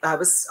like I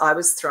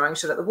was throwing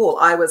shit at the wall.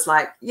 I was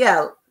like,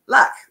 yeah,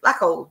 luck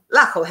will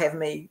have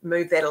me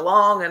move that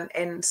along,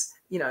 and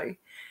you know.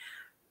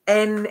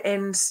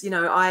 And you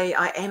know,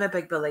 I am a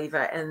big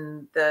believer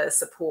in the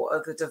support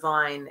of the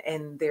divine,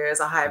 and there is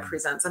a higher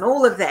presence and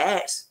all of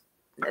that.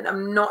 And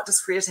I'm not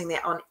discrediting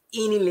that on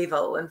any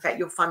level. In fact,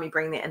 you'll find me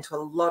bringing that into a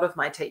lot of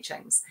my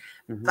teachings.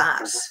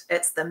 But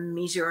it's the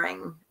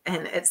measuring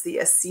and it's the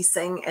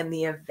assessing and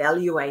the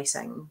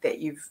evaluating that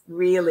you've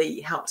really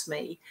helped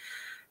me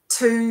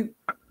to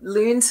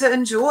learn to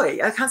enjoy.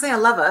 I can't say I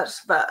love it,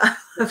 but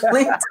I've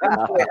learned to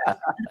enjoy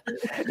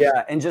it.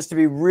 Yeah, and just to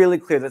be really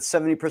clear, that's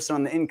 70%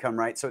 on the income,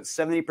 right? So it's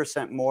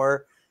 70%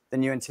 more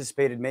than you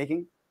anticipated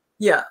making?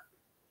 Yeah.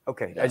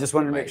 Okay. No, I just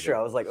wanted to make amazing. sure.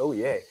 I was like, oh,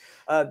 yay.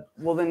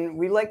 Well, then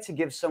we like to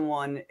give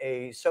someone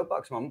a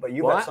soapbox moment, but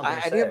you've got something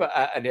to say.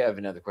 I do have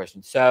another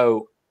question.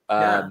 So,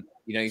 Yeah.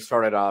 you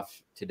started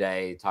off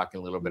today talking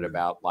a little bit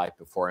about life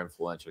before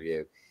Influential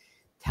You.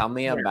 Tell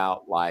me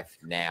about life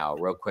now,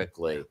 real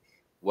quickly.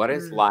 What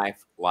is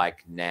life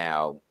like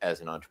now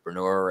as an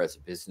entrepreneur, as a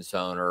business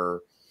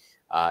owner,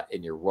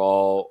 in your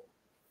role?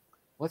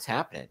 What's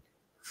happening?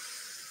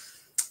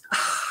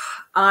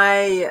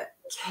 I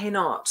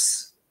cannot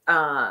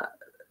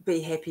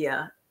be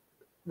happier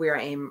where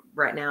I am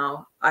right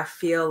now. I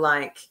feel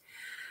like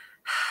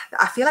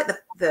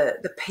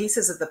the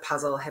pieces of the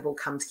puzzle have all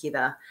come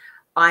together.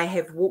 I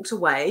have walked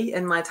away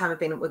in my time of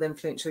being with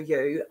Influential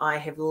You. I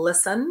have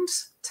listened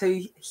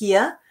to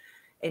hear,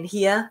 and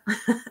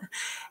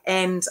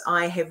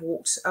I have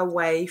walked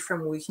away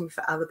from working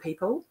for other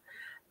people.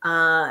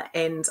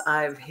 And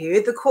I've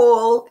heard the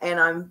call, and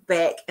I'm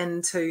back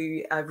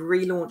I've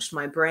relaunched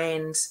my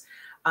brand.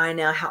 I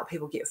now help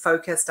people get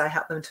focused. I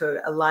help them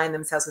to align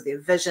themselves with their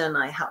vision.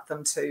 I help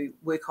them to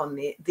work on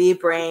their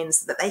brands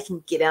so that they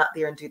can get out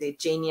there and do their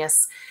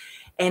genius.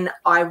 And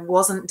I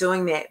wasn't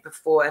doing that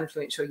before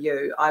Influential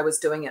You. I was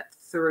doing it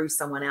through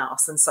someone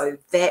else. And so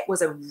that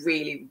was a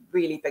really,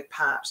 really big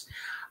part.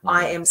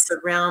 I am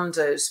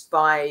surrounded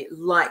by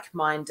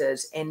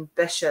like-minded,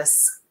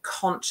 ambitious,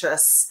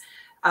 conscious,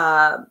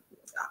 high-level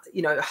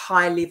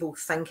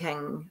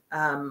thinking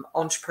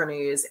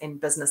entrepreneurs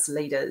and business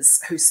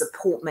leaders who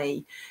support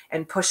me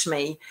and push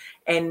me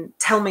and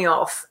tell me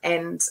off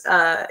and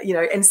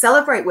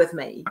celebrate with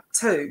me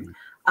too.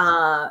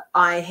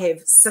 I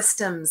have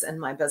systems in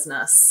my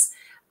business,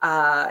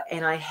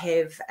 and I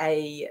have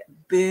a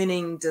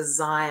burning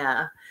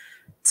desire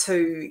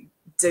to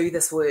do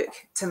this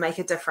work, to make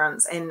a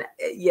difference. And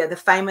the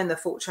fame and the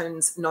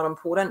fortune's not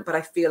important, but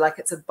I feel like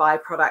it's a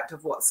byproduct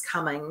of what's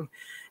coming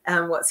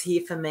and what's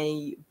here for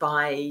me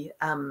by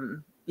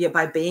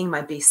being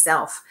my best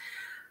self.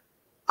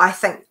 I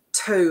think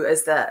too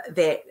is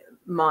that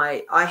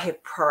I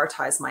have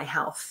prioritized my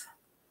health,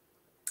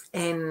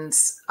 and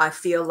I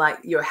feel like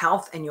your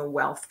health and your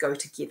wealth go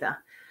together.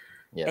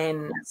 Yeah.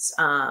 And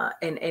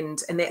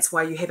that's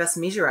why you have us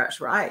measure it,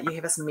 right? You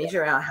have us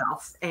measure our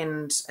health,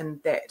 and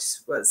that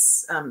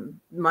was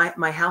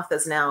my health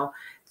is now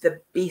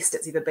the best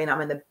it's ever been.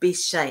 I'm in the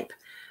best shape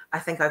I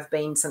think I've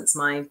been since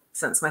my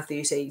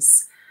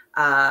 30s,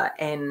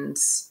 and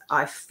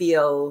I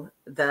feel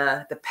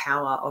the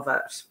power of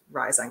it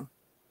rising.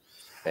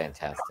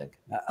 Fantastic.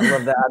 I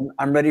love that.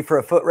 I'm ready for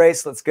a foot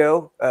race. Let's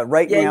go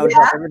right now.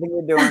 Drop everything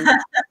you're doing.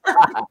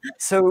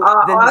 So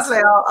honestly,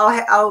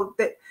 I'll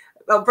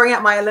bring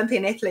out my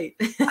Olympian athlete.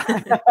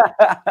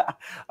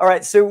 All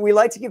right. So we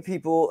like to give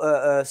people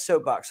a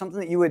soapbox, something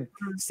that you would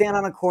stand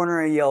on a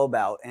corner and yell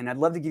about. And I'd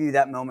love to give you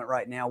that moment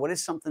right now. What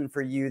is something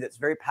for you that's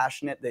very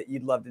passionate that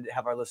you'd love to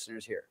have our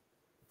listeners hear?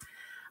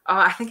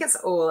 I think it's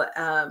all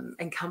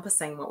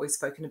encompassing what we've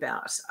spoken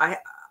about.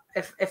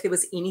 If there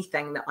was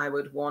anything that I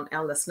would want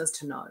our listeners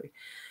to know,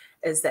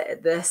 is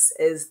that this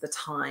is the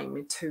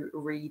time to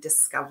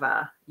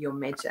rediscover your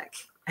magic.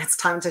 It's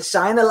time to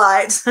shine a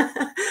light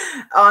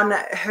on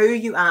who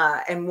you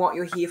are and what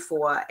you're here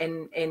for,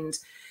 and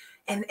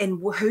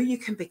who you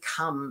can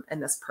become in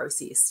this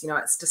process.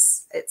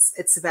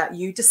 It's about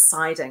you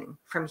deciding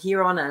from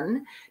here on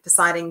in,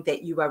 deciding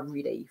that you are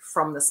ready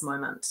from this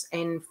moment,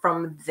 and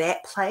from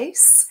that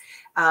place,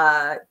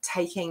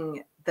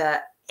 taking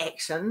the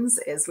actions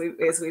as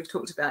we've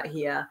talked about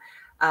here,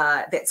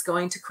 that's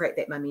going to create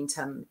that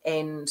momentum.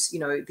 And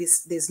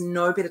there's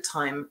no better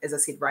time, as I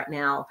said, right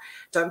now.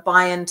 Don't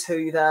buy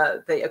into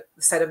the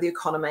state of the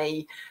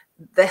economy.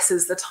 This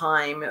is the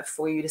time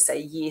for you to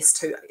say yes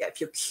to,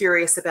 if you're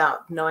curious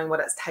about knowing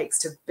what it takes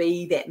to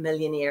be that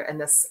millionaire in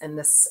this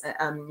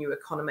new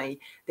economy.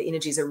 The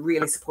energies are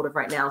really supportive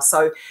right now.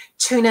 So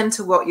tune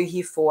into what you're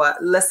here for,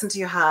 listen to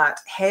your heart,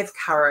 have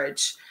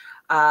courage,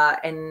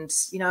 and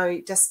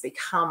just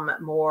become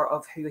more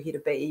of who you're here to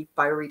be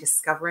by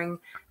rediscovering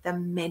the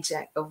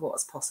magic of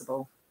what's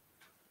possible.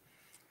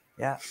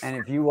 Yeah. And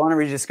if you want to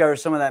rediscover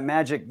some of that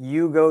magic,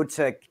 you go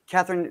to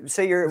Catherine,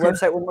 say your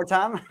website one more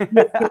time.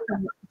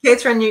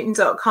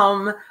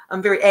 CatherineNewton.com.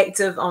 I'm very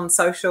active on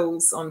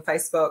socials, on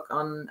Facebook,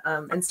 on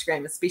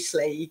Instagram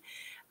especially,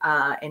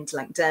 and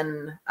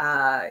LinkedIn.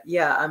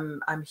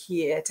 I'm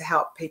here to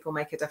help people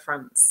make a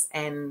difference.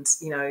 And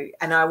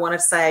I want to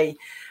say,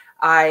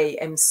 I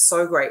am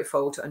so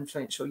grateful to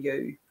Influential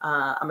You.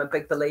 I'm a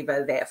big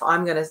believer that if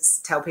I'm going to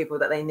tell people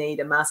that they need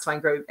a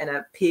mastermind group and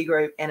a peer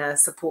group and a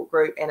support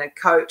group and a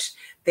coach,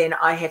 then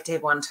I have to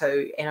have one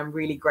too. And I'm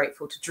really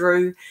grateful to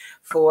Drew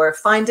for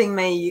finding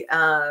me,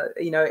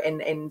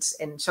 and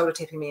shoulder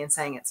tapping me and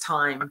saying it's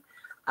time.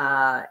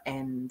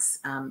 And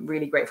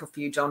really grateful for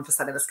you, John, for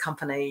starting this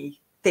company.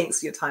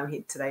 Thanks for your time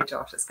here today,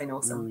 Josh. It's been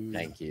awesome.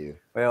 Thank you.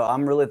 Well,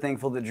 I'm really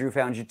thankful that Drew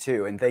found you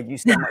too. And thank you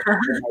so much for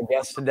being my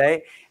guest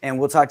today. And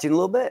we'll talk to you in a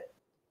little bit.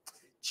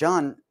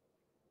 John,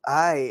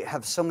 I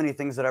have so many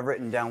things that I've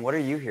written down. What are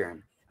you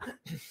hearing?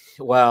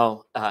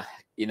 Well,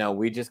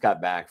 we just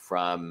got back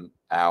from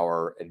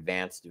our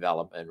advanced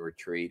development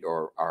retreat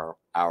or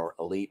our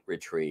elite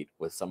retreat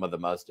with some of the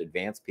most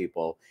advanced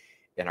people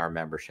in our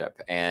membership.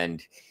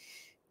 And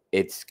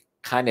it's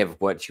kind of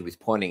what she was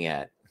pointing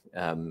at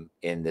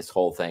in this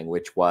whole thing,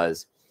 which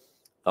was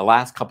the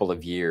last couple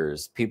of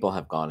years, people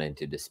have gone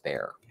into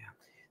despair. Yeah.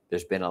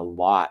 There's been a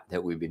lot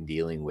that we've been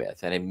dealing with.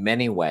 And in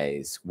many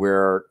ways,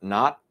 we're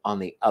not on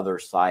the other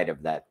side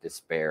of that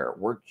despair.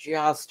 We're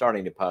just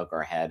starting to poke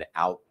our head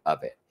out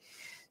of it.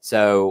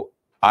 So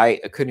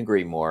I couldn't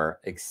agree more,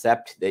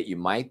 except that you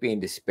might be in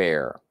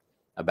despair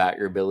about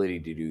your ability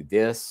to do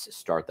this,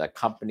 start that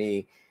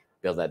company,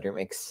 build that dream.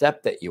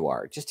 Accept that you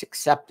are. Just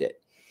accept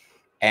it.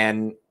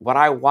 And what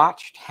I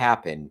watched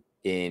happen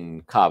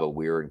in Cabo,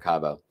 we were in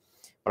Cabo,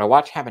 what I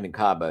watched happen in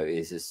Cabo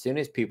is as soon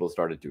as people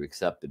started to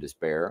accept the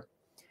despair,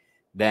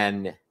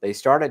 then they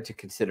started to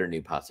consider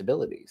new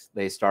possibilities.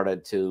 They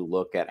started to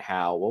look at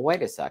how, well,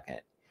 wait a second.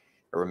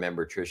 I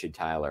remember Trisha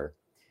Tyler.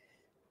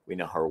 We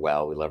know her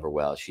well. We love her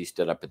well. She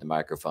stood up at the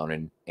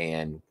microphone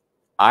and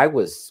I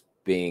was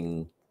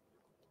being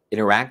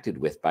interacted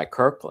with by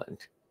Kirkland.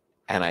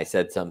 And I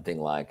said something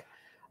like,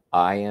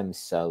 I am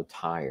so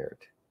tired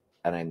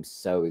and I'm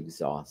so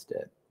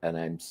exhausted and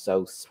I'm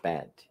so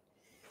spent.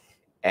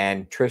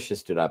 And Trisha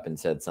stood up and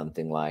said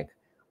something like,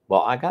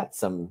 well, I got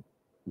some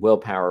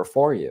willpower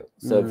for you.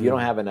 So if you don't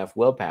have enough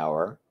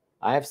willpower,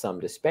 I have some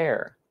to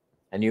spare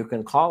and you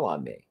can call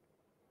on me.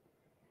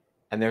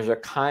 And there's a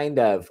kind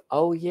of,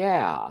 oh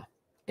yeah,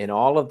 in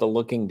all of the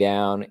looking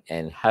down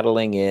and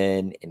huddling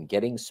in and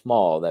getting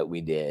small that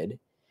we did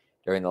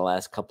during the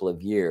last couple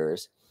of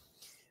years,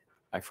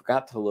 I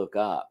forgot to look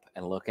up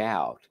and look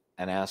out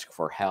and ask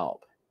for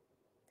help.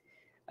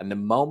 And the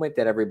moment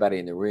that everybody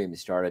in the room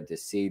started to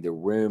see the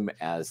room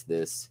as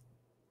this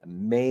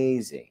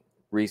amazing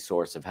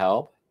resource of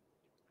help,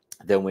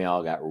 then we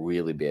all got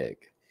really big.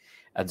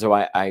 And so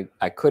I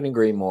couldn't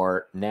agree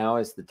more. Now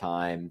is the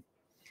time.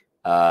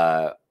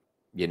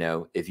 You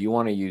know, if you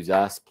want to use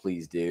us,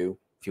 please do.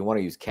 If you want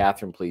to use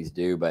Catherine, please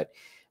do. But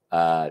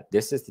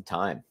this is the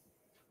time.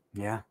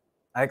 Yeah,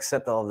 I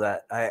accept all of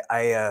that.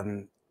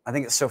 I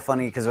think it's so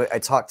funny because I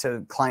talk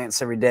to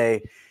clients every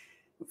day.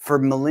 For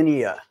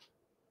millennia,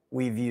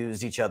 we've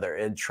used each other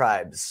in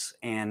tribes,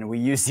 and we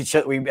used each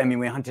other.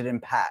 We hunted in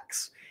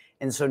packs.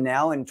 And so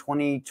now in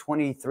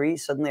 2023,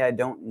 suddenly I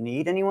don't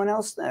need anyone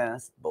else.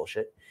 That's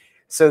bullshit.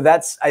 So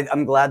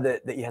I'm glad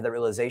that you had that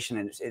realization,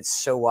 and it's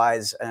so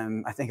wise.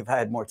 I think if I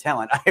had more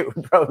talent, I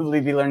would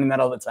probably be learning that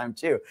all the time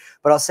too.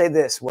 But I'll say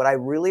this, what I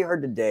really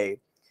heard today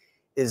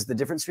is the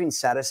difference between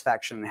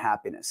satisfaction and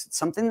happiness. It's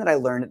something that I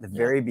learned at the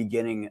very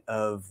beginning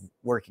of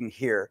working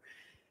here.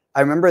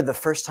 I remember the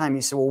first time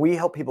you said, well, we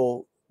help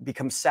people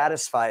become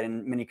satisfied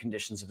in many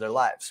conditions of their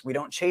lives. We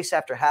don't chase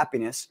after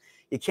happiness.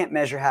 You can't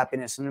measure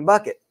happiness in a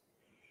bucket.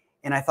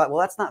 And I thought, well,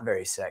 that's not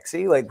very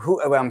sexy. Like,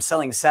 I'm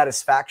selling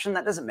satisfaction?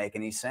 That doesn't make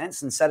any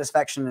sense. And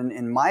satisfaction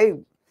in my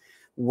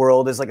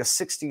world is like a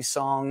 60s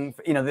song,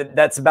 you know,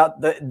 that's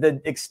about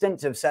the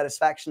extent of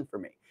satisfaction for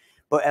me.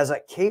 But as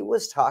Catherine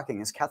was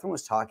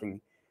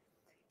talking,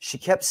 she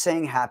kept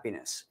saying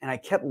happiness. And I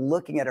kept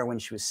looking at her when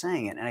she was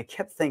saying it. And I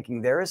kept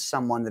thinking, there is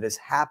someone that is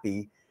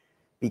happy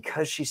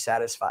because she's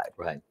satisfied.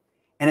 Right.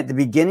 And at the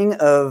beginning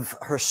of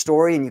her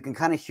story, and you can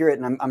kind of hear it,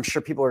 and I'm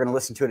sure people are going to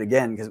listen to it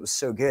again because it was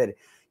so good.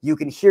 You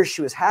can hear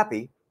she was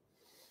happy,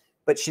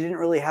 but she didn't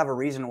really have a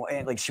reason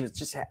why. Like, she was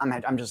just,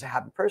 I'm just a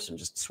happy person,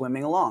 just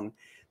swimming along.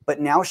 But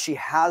now she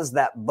has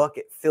that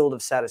bucket filled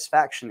of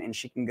satisfaction, and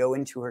she can go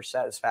into her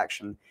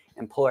satisfaction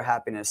and pull her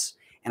happiness.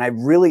 And I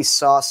really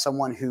saw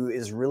someone who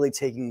is really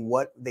taking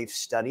what they've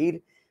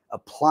studied,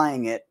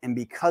 applying it. And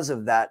because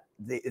of that,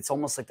 it's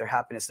almost like their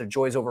happiness, their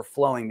joy is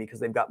overflowing because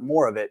they've got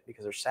more of it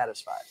because they're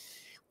satisfied.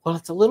 Well,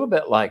 it's a little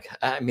bit like,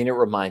 I mean, it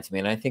reminds me,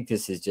 and I think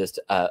this is just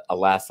a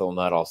last little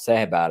note I'll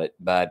say about it,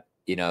 but,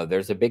 you know,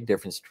 there's a big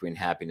difference between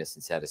happiness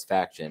and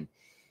satisfaction.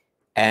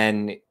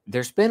 And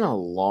there's been a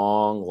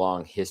long,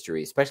 long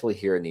history, especially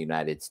here in the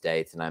United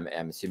States, and I'm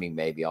assuming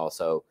maybe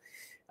also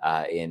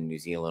in New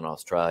Zealand,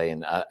 Australia,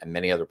 and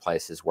many other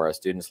places where our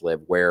students live,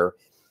 where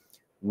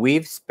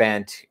we've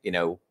spent, you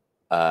know,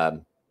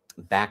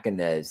 back in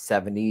the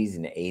 70s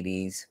and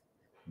 80s,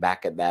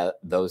 back at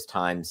those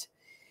times,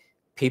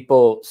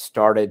 people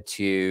started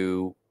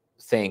to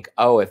think,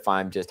 oh, if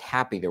I'm just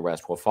happy, the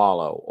rest will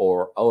follow.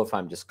 Or, oh, if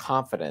I'm just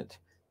confident,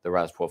 the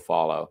rest will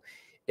follow.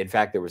 In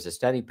fact, there was a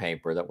study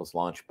paper that was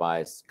launched by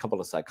a couple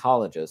of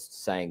psychologists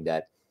saying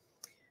that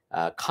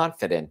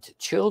confident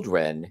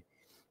children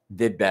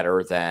did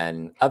better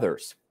than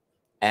others.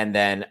 And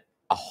then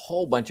a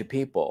whole bunch of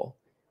people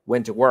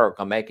went to work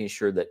on making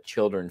sure that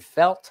children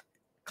felt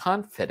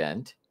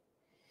confident.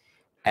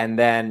 And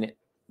then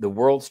the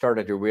world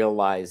started to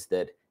realize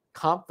that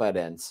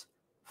confidence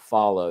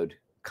followed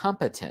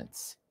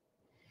competence.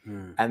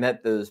 And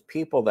that those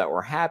people that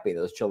were happy,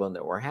 those children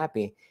that were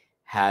happy,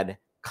 had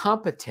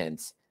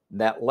competence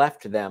that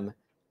left them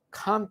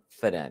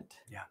confident.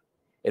 Yeah.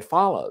 It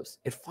follows.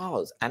 It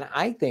follows. And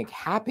I think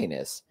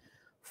happiness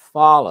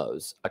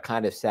follows a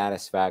kind of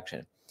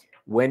satisfaction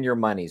when your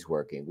money's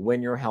working,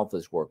 when your health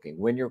is working,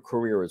 when your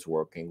career is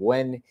working,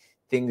 when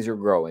things are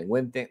growing,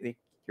 when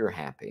you're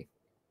happy,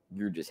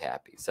 you're just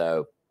happy.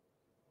 So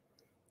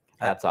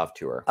hats off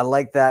to her. I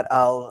like that.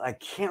 I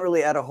can't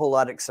really add a whole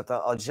lot, except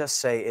I'll just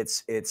say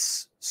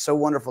it's so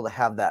wonderful to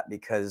have that,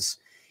 because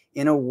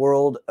in a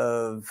world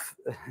of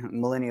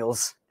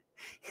millennials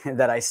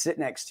that I sit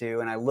next to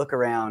and I look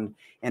around,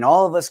 and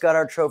all of us got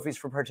our trophies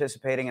for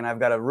participating, and I've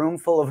got a room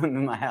full of them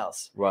in my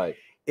house. Right.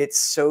 It's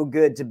so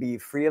good to be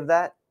free of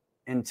that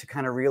and to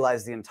kind of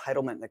realize the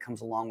entitlement that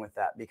comes along with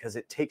that, because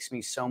it takes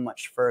me so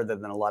much further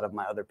than a lot of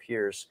my other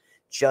peers,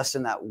 just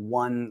in that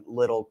one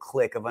little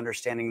click of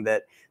understanding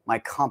that my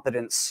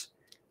competence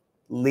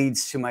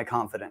leads to my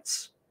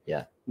confidence.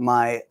 Yeah.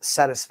 My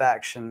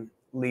satisfaction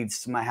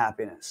leads to my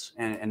happiness.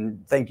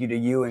 And thank you to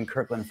you and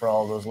Kirkland for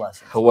all those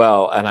lessons.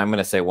 Well, and I'm going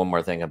to say one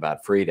more thing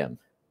about freedom.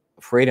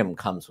 Freedom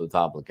comes with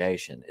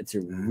obligation. It's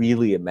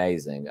really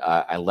amazing.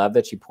 I love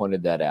that you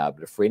pointed that out,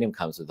 but freedom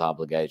comes with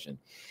obligation.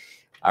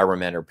 I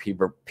remember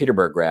Peter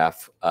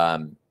Berggraf,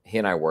 he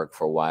and I worked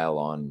for a while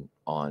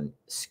on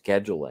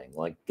scheduling,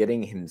 like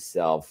getting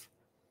himself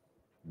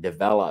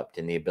developed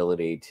in the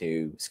ability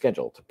to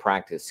schedule, to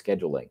practice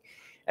scheduling.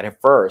 And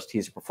at first,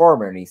 he's a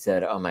performer, and he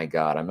said, oh my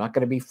God, I'm not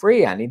going to be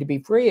free. I need to be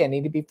free. I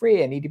need to be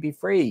free. I need to be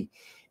free.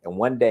 And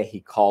one day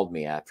he called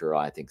me after,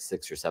 I think,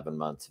 6 or 7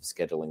 months of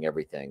scheduling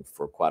everything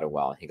for quite a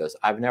while. He goes,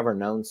 I've never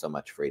known so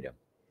much freedom.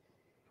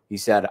 He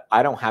said,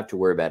 I don't have to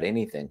worry about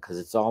anything because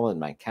it's all in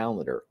my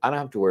calendar. I don't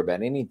have to worry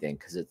about anything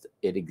because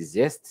it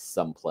exists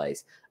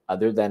someplace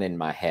other than in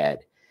my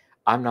head.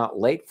 I'm not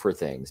late for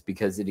things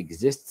because it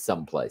exists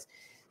someplace.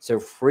 So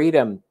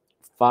freedom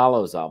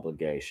follows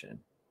obligation.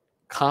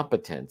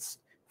 Competence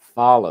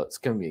follows,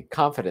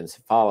 confidence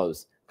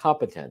follows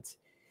competence,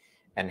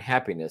 and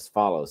happiness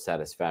follows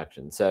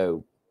satisfaction.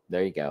 So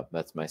there you go.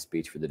 That's my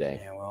speech for the day.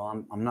 Yeah,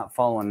 well, I'm not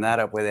following that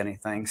up with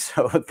anything.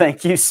 So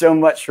thank you so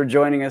much for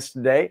joining us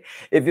today.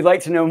 If you'd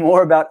like to know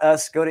more about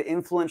us, go to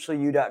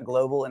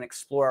influentialyou.global and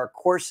explore our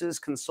courses,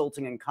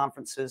 consulting, and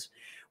conferences.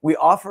 We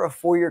offer a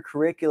 4-year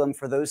curriculum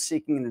for those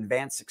seeking an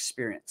advanced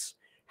experience.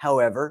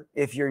 However,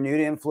 if you're new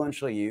to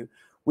Influential You,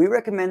 we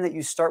recommend that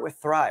you start with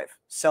Thrive,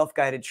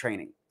 self-guided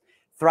training.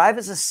 Thrive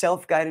is a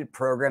self-guided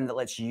program that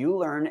lets you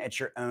learn at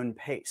your own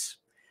pace.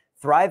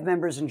 Thrive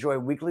members enjoy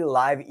weekly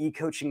live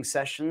e-coaching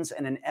sessions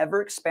and an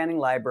ever-expanding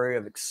library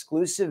of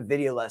exclusive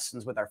video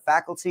lessons with our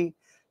faculty,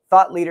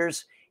 thought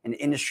leaders, and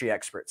industry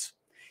experts.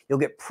 You'll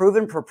get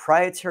proven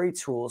proprietary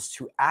tools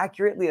to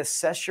accurately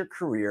assess your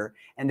career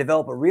and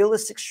develop a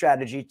realistic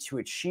strategy to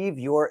achieve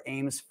your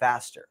aims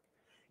faster.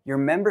 Your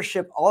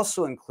membership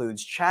also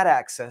includes chat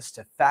access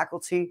to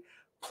faculty,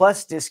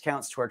 plus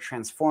discounts to our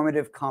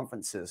transformative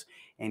conferences.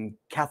 And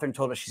Catherine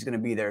told us she's going to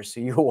be there,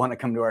 so you'll want to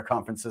come to our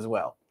conference as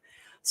well.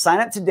 Sign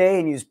up today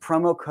and use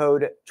promo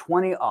code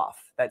 20OFF.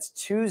 That's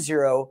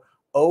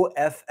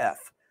 20OFF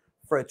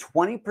for a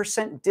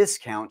 20%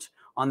 discount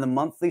on the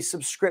monthly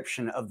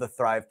subscription of the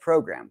Thrive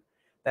program.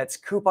 That's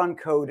coupon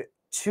code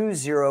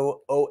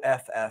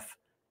 20OFF,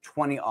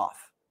 20OFF.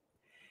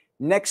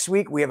 Next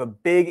week, we have a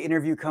big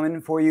interview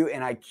coming for you,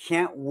 and I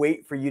can't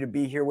wait for you to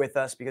be here with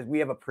us, because we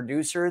have a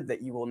producer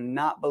that you will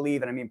not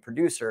believe, and I mean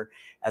producer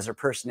as her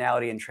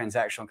personality and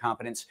transactional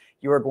competence.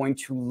 You are going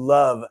to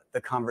love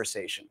the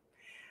conversation.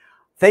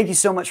 Thank you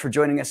so much for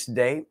joining us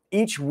today.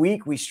 Each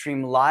week, we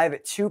stream live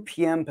at 2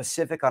 p.m.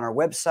 Pacific on our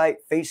website,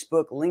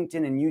 Facebook,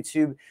 LinkedIn, and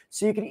YouTube,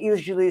 so you can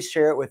easily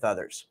share it with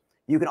others.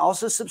 You can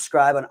also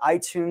subscribe on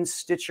iTunes,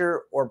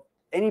 Stitcher, or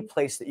any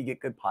place that you get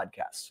good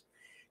podcasts.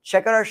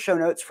 Check out our show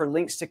notes for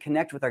links to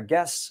connect with our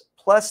guests,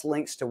 plus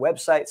links to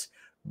websites,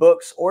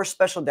 books, or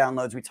special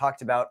downloads we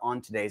talked about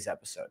on today's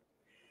episode.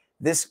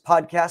 This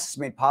podcast is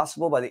made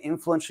possible by the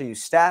Influential You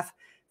staff,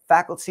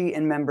 faculty,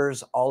 and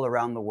members all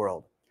around the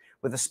world,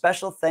 with a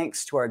special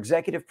thanks to our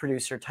executive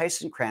producer,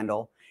 Tyson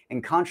Crandall,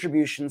 and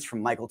contributions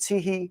from Michael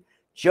Teehee,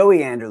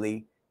 Joey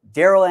Anderley,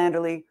 Daryl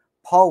Anderley,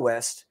 Paul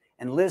West,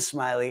 and Liz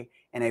Smiley,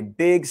 and a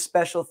big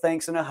special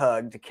thanks and a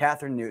hug to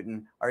Catherine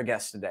Newton, our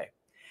guest today.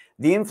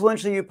 The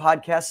Influential You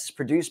podcast is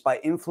produced by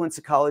Influence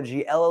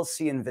Ecology,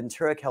 LLC in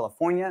Ventura,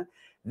 California.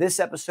 This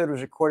episode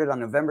was recorded on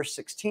November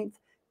 16th,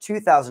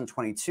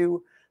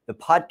 2022. The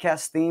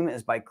podcast theme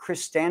is by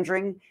Chris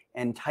Standring,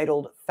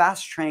 entitled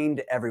Fast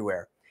Trained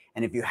Everywhere.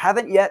 And if you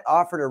haven't yet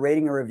offered a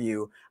rating or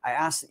review, I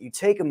ask that you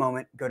take a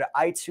moment, go to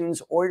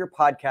iTunes or your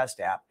podcast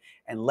app,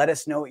 and let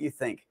us know what you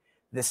think.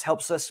 This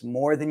helps us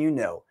more than you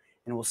know.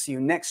 And we'll see you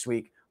next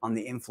week on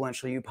the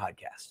Influential You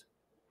podcast.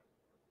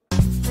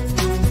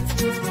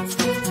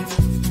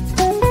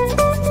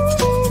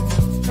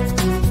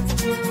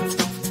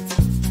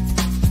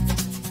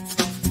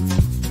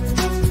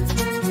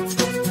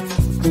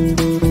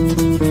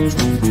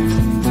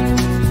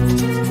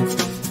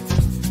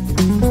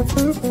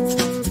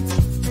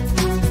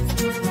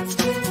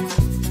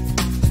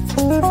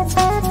 Thank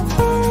you.